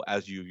valuable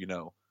as you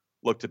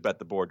look to bet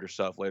the board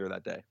yourself later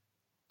that day.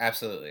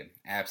 Absolutely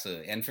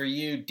And for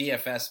you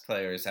DFS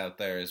players out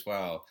there as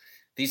well,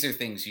 these are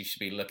things you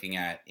should be looking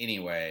at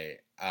anyway,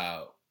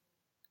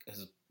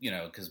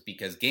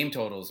 because game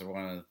totals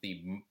and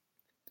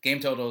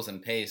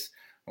pace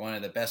are one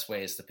of the best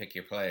ways to pick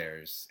your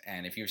players.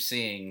 And if you're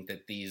seeing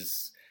that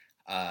these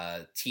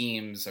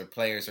teams or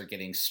players are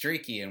getting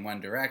streaky in one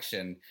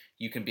direction,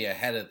 you can be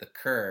ahead of the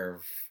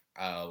curve,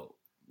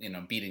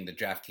 beating the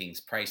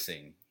DraftKings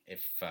pricing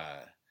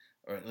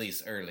or at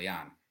least early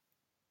on.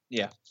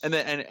 Yeah. And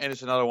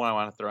it's another one I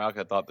want to throw out,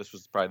 'cause I thought this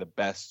was probably the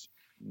best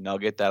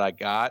nugget that I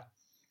got.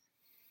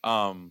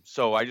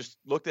 So I just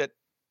looked at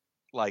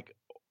like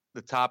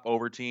the top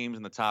over teams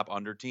and the top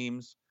under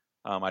teams.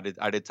 I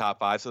did top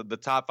 5. So the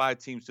top 5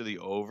 teams to the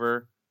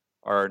over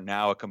are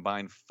now a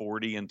combined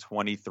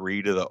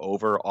 40-23 to the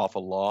over off a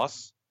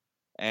loss,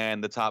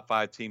 and the top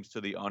 5 teams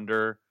to the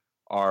under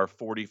are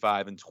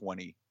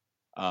 45-20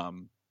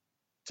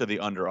 to the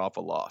under off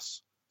a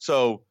loss.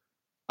 So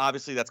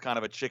obviously that's kind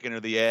of a chicken or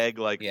the egg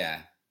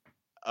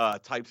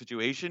type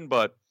situation,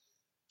 but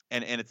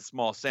and it's a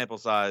small sample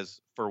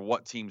size for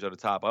what teams are the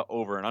top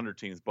over and under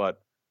teams,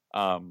 but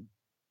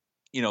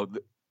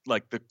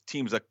like the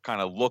teams that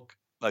kind of look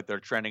like they're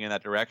trending in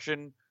that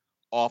direction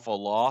off a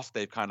loss,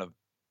 they've kind of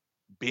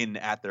been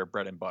at their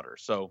bread and butter.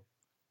 So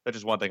that's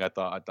just one thing I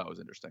thought was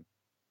interesting.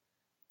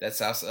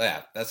 That's awesome.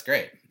 Yeah, that's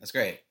great.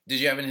 Did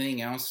you have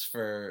anything else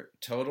for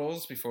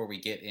totals before we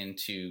get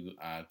into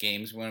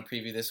games we want to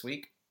preview this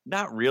week?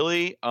 Not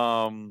really.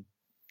 I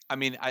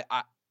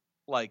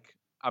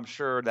I'm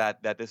sure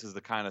that this is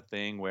the kind of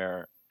thing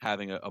where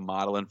having a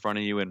model in front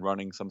of you and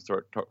running some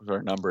sort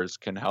of numbers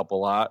can help a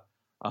lot.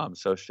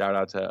 So shout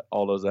out to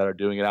all those that are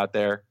doing it out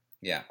there.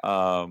 Yeah.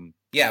 Um,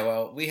 Yeah,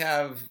 well, we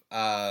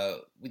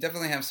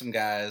definitely have some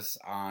guys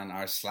on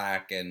our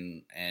Slack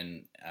and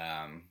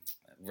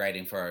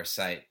writing for our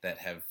site that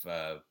have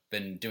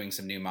been doing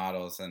some new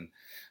models, and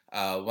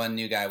one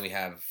new guy we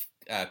have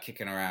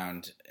kicking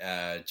around,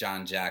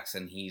 John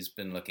Jackson. He's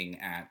been looking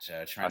at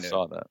trying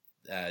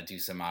to do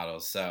some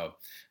models. So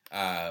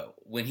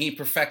when he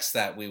perfects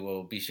that, we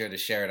will be sure to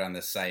share it on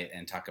the site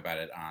and talk about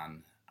it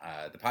on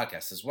the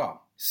podcast as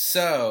well.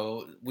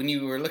 So when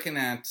you were looking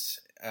at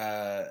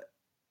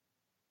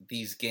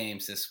these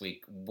games this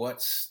week,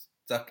 what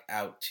stuck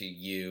out to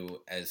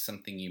you as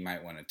something you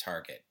might want to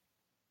target?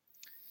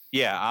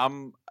 Yeah,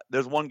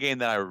 there's one game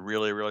that I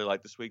really, really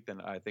like this week. Then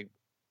I think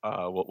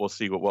we'll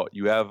see what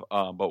you have.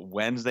 But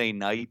Wednesday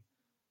night,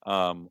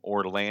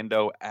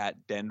 Orlando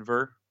at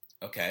Denver.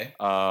 Okay.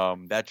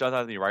 That jumps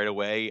out at me right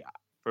away.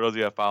 For those of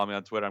you that follow me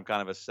on Twitter, I'm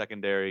kind of a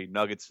secondary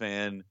Nuggets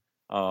fan.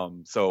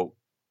 So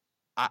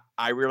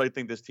I really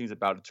think this team's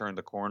about to turn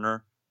the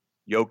corner.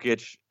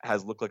 Jokic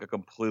has looked like a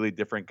completely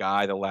different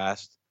guy the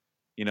last,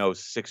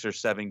 6 or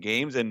 7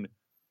 games, and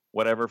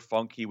whatever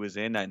funk he was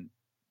in, and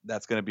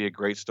that's going to be a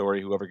great story.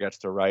 Whoever gets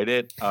to write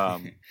it, I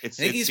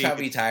think he's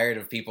probably tired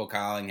of people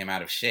calling him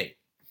out of shape.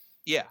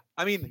 Yeah,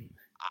 I mean,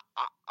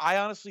 I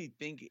honestly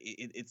think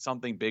it's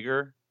something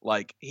bigger.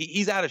 Like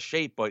he's out of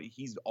shape, but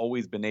he's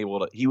always been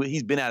able to.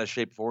 He's been out of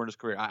shape before in his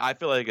career. I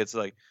feel like it's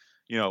like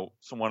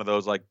some one of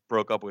those like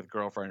broke up with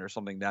girlfriend or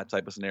something, that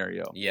type of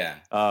scenario. Yeah.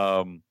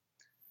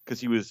 Because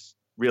he was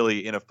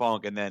really in a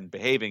funk and then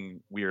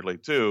behaving weirdly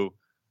too.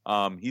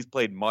 He's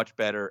played much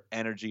better.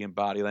 Energy and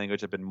body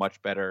language have been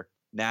much better.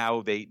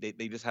 Now they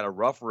just had a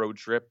rough road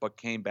trip, but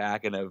came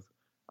back and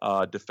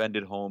have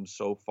defended home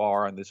so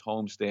far on this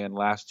homestand.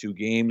 Last 2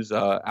 games,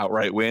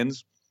 outright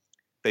wins.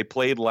 They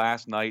played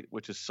last night,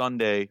 which is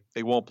Sunday.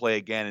 They won't play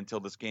again until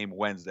this game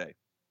Wednesday.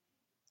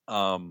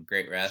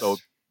 Great rest. So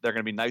they're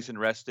going to be nice and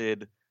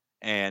rested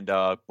and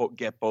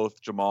get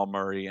both Jamal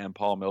Murray and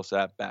Paul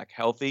Millsap back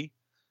healthy,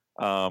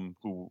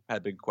 who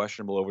had been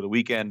questionable over the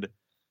weekend.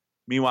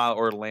 Meanwhile,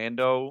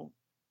 Orlando,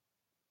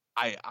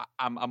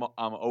 I'm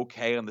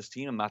okay on this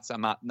team.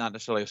 I'm not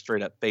necessarily a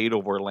straight up fade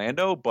over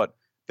Orlando, but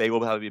they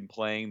will have been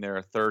playing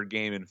their 3rd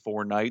game in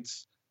 4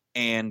 nights,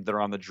 and they're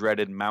on the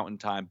dreaded Mountain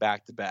Time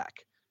back to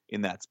back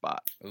in that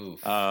spot.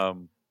 Oof.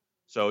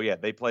 So yeah,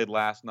 they played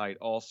last night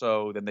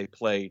also. Then they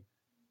play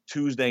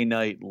Tuesday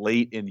night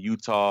late in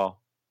Utah,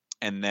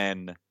 and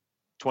then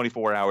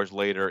 24 hours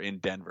later in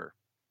Denver.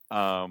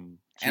 And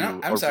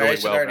I'm sorry, I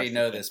should already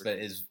know this, but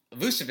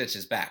Vucevic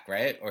is back,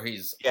 right? Or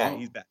he's back.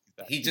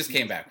 He just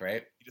came back,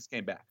 right? He just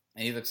came back,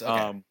 and he looks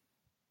okay.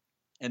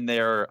 And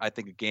they're, I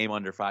think, a game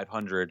under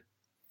 500.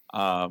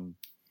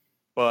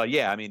 But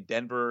yeah, I mean,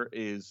 Denver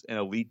is an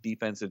elite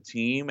defensive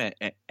team,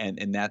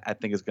 and that I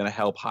think is going to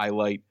help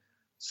highlight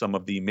some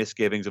of the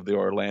misgivings of the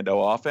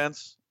Orlando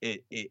offense.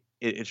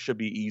 It should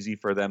be easy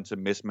for them to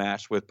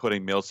mismatch with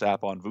putting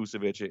Millsap on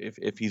Vucevic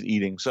if he's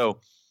eating. So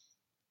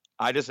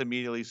I just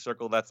immediately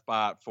circled that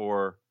spot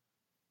for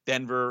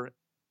Denver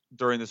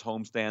during this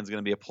homestand. Is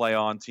going to be a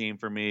play-on team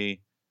for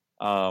me,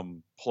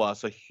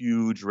 plus a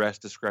huge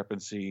rest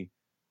discrepancy,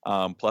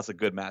 plus a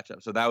good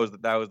matchup. So that was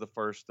the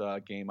first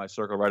game I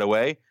circled right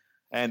away.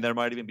 And there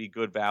might even be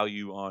good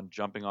value on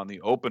jumping on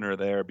the opener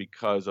there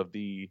because of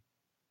the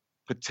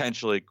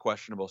potentially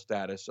questionable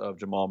status of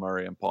Jamal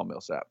Murray and Paul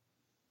Millsap.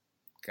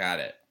 Got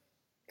it.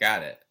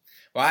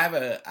 Well,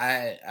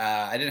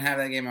 I didn't have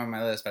that game on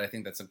my list, but I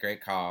think that's a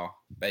great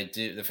call. But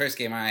the first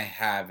game I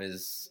have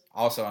is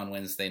also on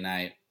Wednesday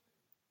night.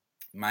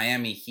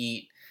 Miami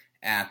Heat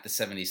at the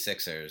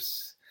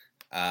 76ers.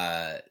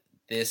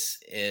 This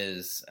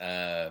is,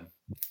 I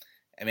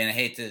mean, I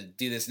hate to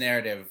do this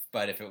narrative,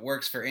 but if it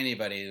works for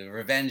anybody, the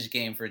revenge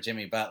game for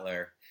Jimmy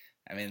Butler.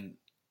 I mean,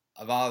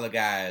 of all the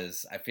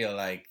guys, I feel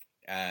like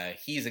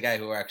he's a guy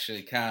who will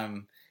actually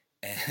come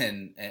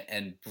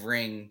and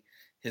bring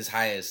his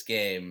highest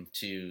game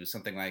to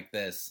something like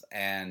this.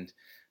 And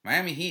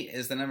Miami Heat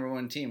is the number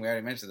 1 team. We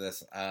already mentioned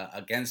this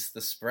against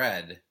the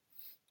spread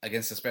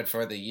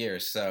for the year.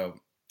 So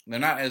they're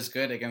not as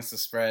good against the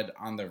spread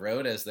on the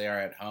road as they are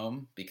at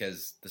home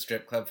because the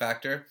strip club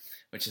factor,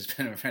 which has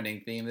been a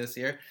running theme this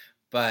year.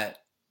 But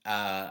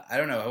I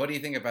don't know. What do you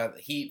think about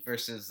Heat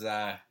versus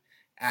at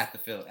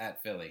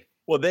Philly?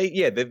 Well,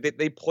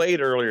 they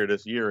played earlier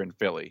this year in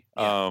Philly,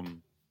 Yeah.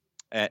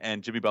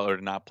 and Jimmy Butler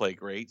did not play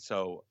great.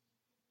 So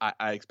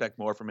I expect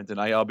more from him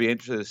tonight. I'll be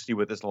interested to see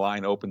what this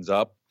line opens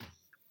up.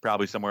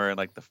 Probably somewhere in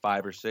like the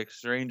 5 or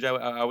 6 range,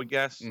 I would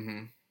guess.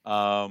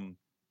 Mm-hmm.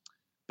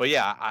 But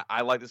yeah,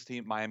 I like this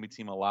Miami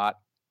team a lot.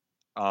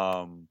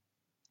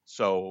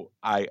 So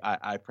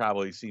I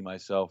probably see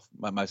myself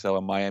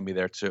in Miami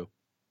there too.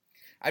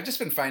 I've just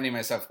been finding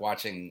myself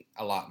watching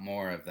a lot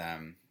more of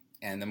them,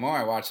 and the more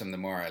I watch them, the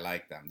more I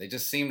like them. They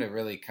just seem to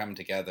really come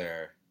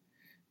together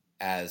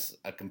as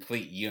a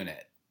complete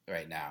unit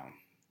right now.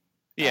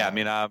 Yeah, I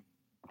mean,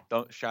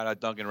 shout out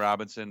Duncan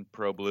Robinson,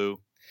 Pro Blue.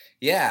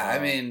 Yeah, I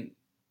mean,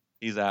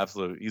 he's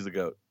a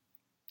goat.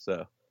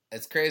 So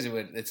it's crazy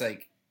it's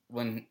like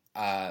when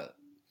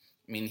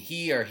I mean,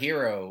 he or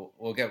Hero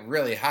will get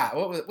really hot.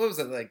 What was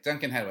it like?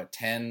 Duncan had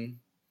 10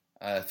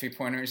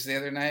 3-pointers the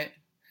other night.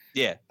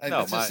 Yeah, Like,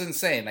 that's just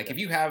insane. Like, if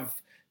you have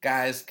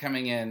guys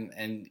coming in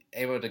and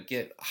able to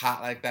get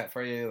hot like that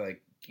for you,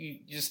 like, you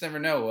just never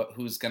know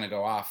who's going to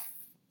go off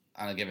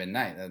on a given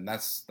night, and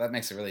that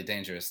makes a really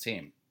dangerous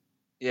team.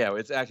 Yeah,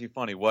 it's actually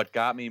funny. What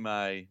got me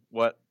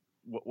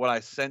what I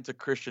sent to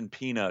Christian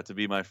Pina to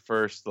be my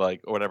first, like,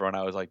 or whatever, when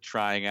I was like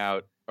trying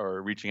out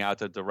or reaching out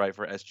to write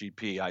for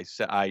SGP,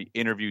 I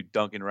interviewed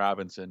Duncan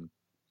Robinson.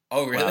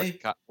 Oh,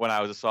 really? When I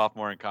was a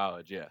sophomore in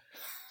college, yeah.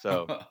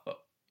 So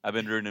I've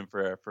been rooting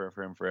for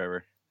him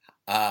forever.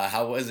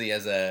 How was he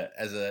as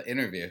a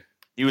interview?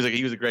 He was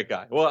a great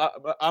guy. Well,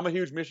 I'm a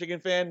huge Michigan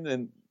fan,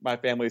 and my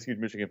family is huge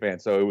Michigan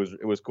fans, so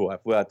it was cool. I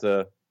flew out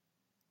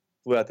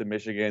to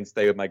Michigan,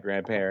 stayed with my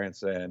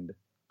grandparents, and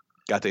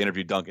got to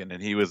interview Duncan,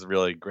 and he was a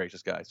really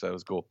gracious guy, so it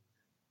was cool.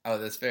 Oh,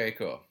 that's very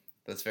cool.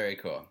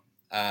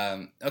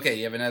 Okay,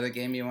 you have another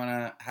game you want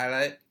to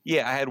highlight?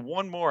 Yeah, I had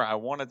one more. I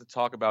wanted to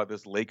talk about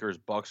this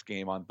Lakers-Bucks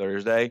game on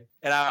Thursday,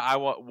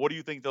 and what do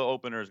you think the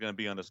opener is going to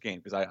be on this game?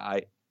 Because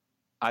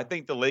I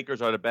think the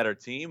Lakers are the better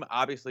team.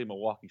 Obviously,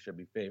 Milwaukee should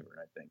be favored,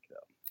 I think, though.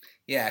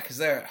 Yeah, because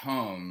they're at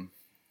home.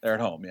 They're at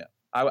home, yeah.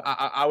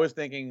 I was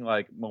thinking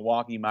like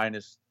Milwaukee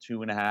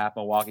 -2.5,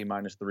 Milwaukee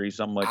 -3,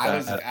 something like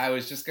that. I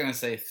was just gonna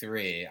say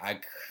 3.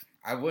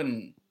 I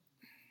wouldn't.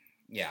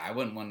 Yeah, I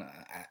wouldn't want to.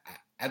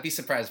 I'd be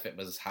surprised if it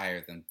was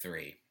higher than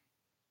 3.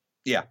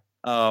 Yeah,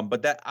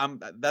 but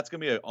that's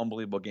gonna be an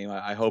unbelievable game.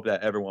 I hope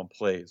that everyone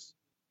plays.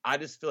 I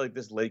just feel like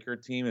this Laker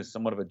team is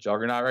somewhat of a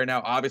juggernaut right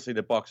now. Obviously,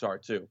 the Bucks are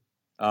too.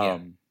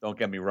 Don't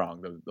get me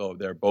wrong;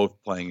 they're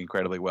both playing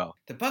incredibly well.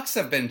 The Bucks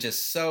have been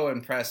just so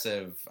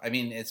impressive. I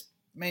mean, it's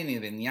mainly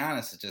been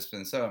Giannis has just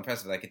been so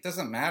impressive. Like, it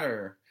doesn't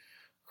matter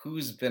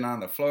who's been on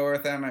the floor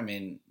with them. I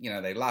mean,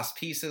 they lost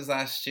pieces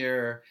last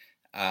year.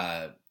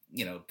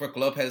 Brook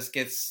Lopez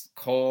gets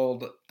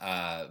cold.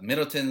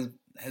 Middleton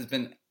has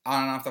been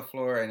on and off the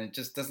floor, and it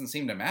just doesn't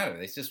seem to matter.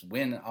 They just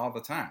win all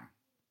the time.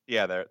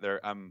 Yeah,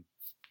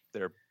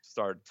 they're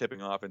start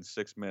tipping off in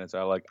 6 minutes.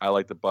 I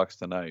like the Bucks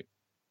tonight.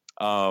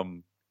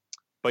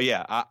 But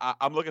yeah,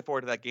 I'm looking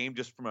forward to that game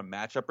just from a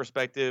matchup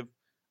perspective.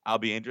 I'll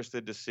be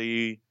interested to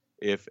see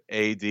if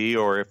AD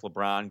or if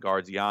LeBron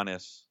guards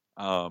Giannis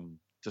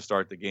to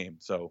start the game.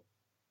 So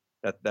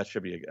that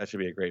should be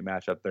a great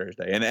matchup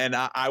Thursday. And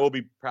I will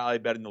be probably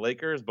betting the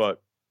Lakers,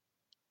 but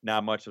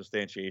not much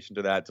substantiation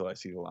to that until I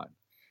see the line.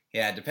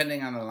 Yeah,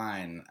 depending on the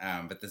line.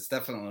 But there's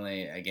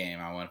definitely a game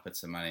I want to put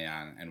some money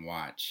on and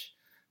watch.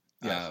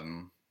 Yes.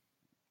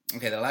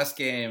 Okay, the last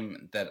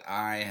game that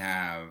I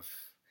have,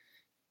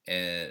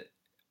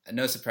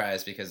 no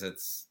surprise because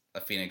it's a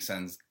Phoenix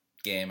Suns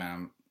game.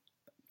 I'm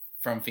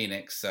from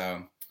Phoenix,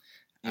 so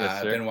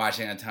I've been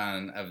watching a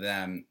ton of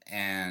them.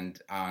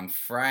 And on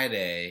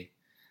Friday,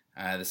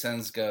 the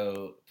Suns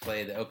go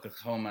play the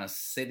Oklahoma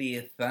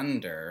City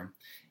Thunder.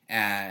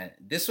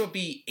 This will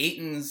be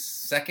Ayton's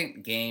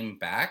second game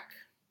back.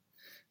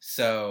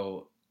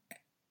 So,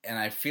 and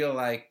I feel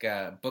like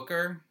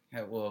Booker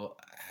will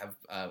have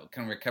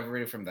kind of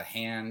recovery from the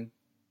hand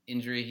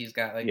injury he's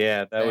got.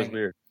 That was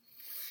weird.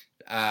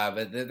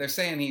 But they're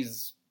saying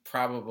he's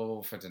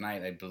probable for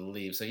tonight, I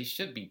believe. So he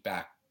should be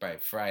back by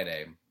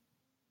Friday.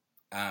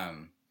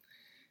 The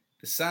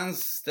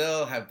Suns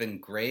still have been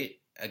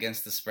great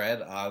against the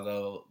spread,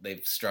 although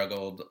they've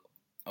struggled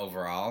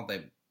overall.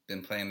 They've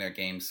been playing their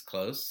games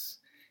close,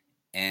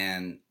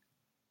 and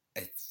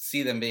I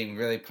see them being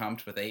really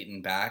pumped with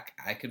Ayton back.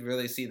 I could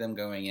really see them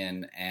going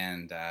in,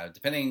 and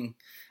depending,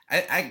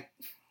 I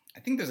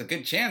think there's a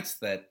good chance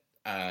that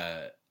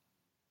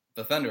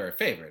the Thunder are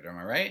favored. Am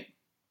I right?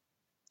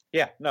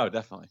 Yeah, no,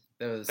 definitely.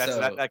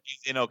 That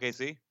game's in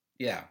OKC?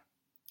 Yeah,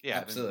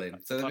 absolutely.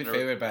 So they'll be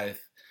favored by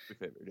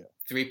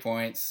 3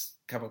 points,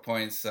 couple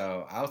points.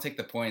 So I'll take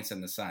the points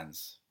and the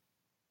Suns.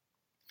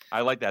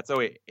 I like that. So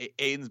wait,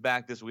 Ayton's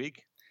back this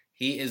week?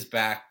 He is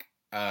back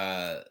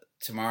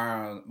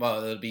tomorrow.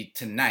 Well, it'll be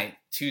tonight,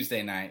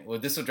 Tuesday night. Well,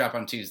 this will drop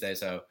on Tuesday,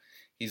 so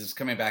he's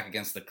coming back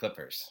against the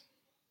Clippers.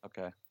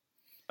 Okay.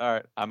 All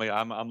right.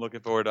 I'm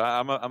looking forward to.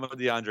 I'm a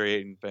DeAndre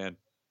Ayton fan.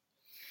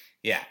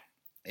 Yeah.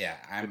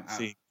 I'm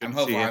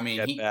hopeful. I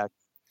mean,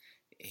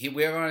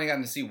 we've only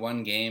gotten to see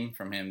one game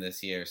from him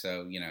this year,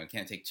 so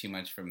can't take too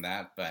much from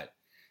that. But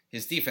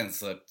his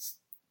defense looked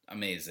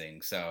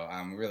amazing, so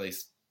I'm really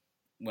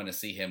want to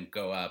see him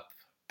go up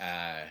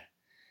and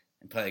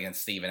play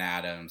against Steven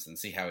Adams and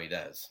see how he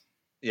does.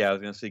 Yeah, I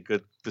was gonna say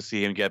good to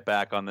see him get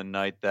back on the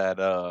night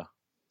that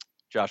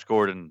Josh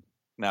Gordon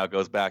now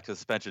goes back to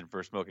suspension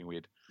for smoking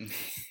weed.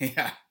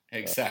 Yeah,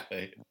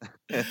 exactly.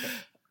 Give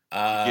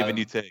and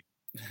you take.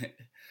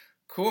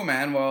 Cool,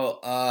 man. Well,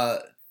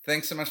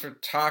 thanks so much for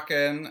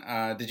talking.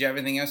 Did you have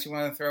anything else you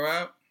want to throw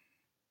out?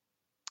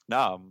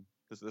 No,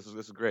 this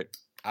is great.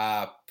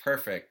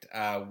 Perfect.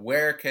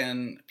 Where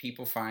can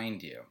people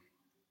find you?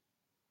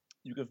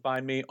 You can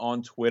find me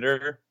on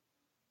Twitter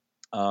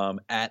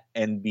at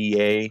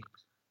NBA,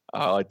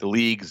 like the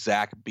league,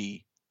 Zach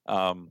B.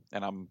 And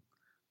I'm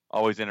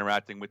always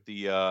interacting with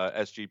the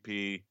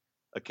SGP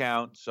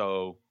account.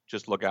 So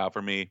just look out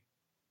for me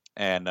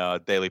and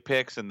daily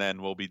picks, and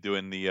then we'll be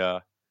doing the.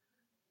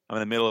 I'm in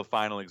the middle of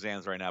final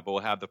exams right now, but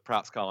we'll have the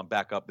props column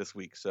back up this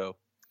week, so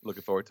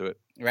looking forward to it.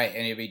 Right,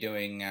 and you'll be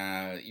doing.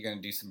 You're going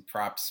to do some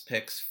props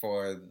picks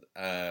for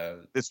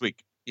this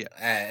week. Yeah,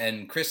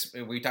 and Chris,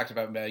 we talked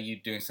about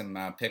you doing some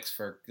picks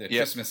for the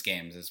Christmas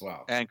games as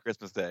well, and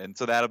Christmas Day, and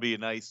so that'll be a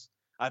nice.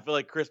 I feel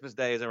like Christmas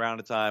Day is around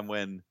the time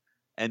when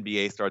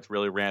NBA starts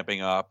really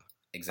ramping up.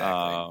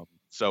 Exactly.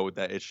 So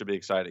that it should be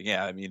exciting.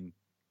 Yeah, I mean,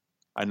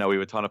 I know we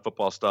have a ton of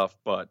football stuff,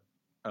 but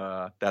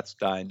that's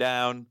dying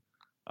down.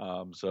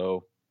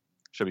 So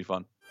should be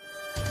fun.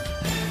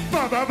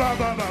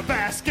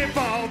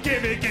 Basketball,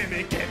 gimme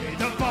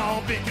the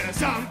ball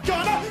because I'm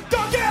gonna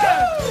dunk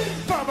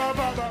it!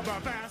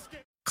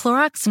 Basketball.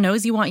 Clorox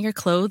knows you want your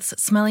clothes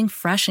smelling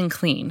fresh and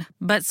clean,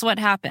 but what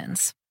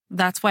happens?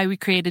 That's why we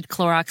created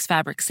Clorox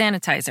fabric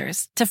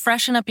sanitizers to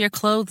freshen up your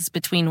clothes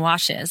between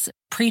washes,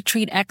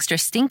 pre-treat extra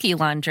stinky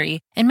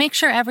laundry, and make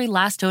sure every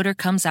last odor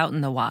comes out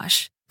in the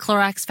wash.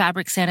 Clorox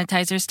fabric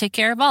sanitizers take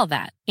care of all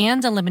that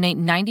and eliminate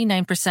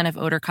 99% of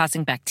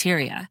odor-causing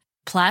bacteria.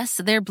 Plus,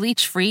 they're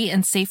bleach-free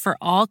and safe for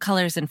all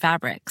colors and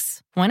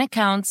fabrics. When it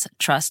counts,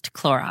 trust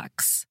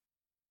Clorox.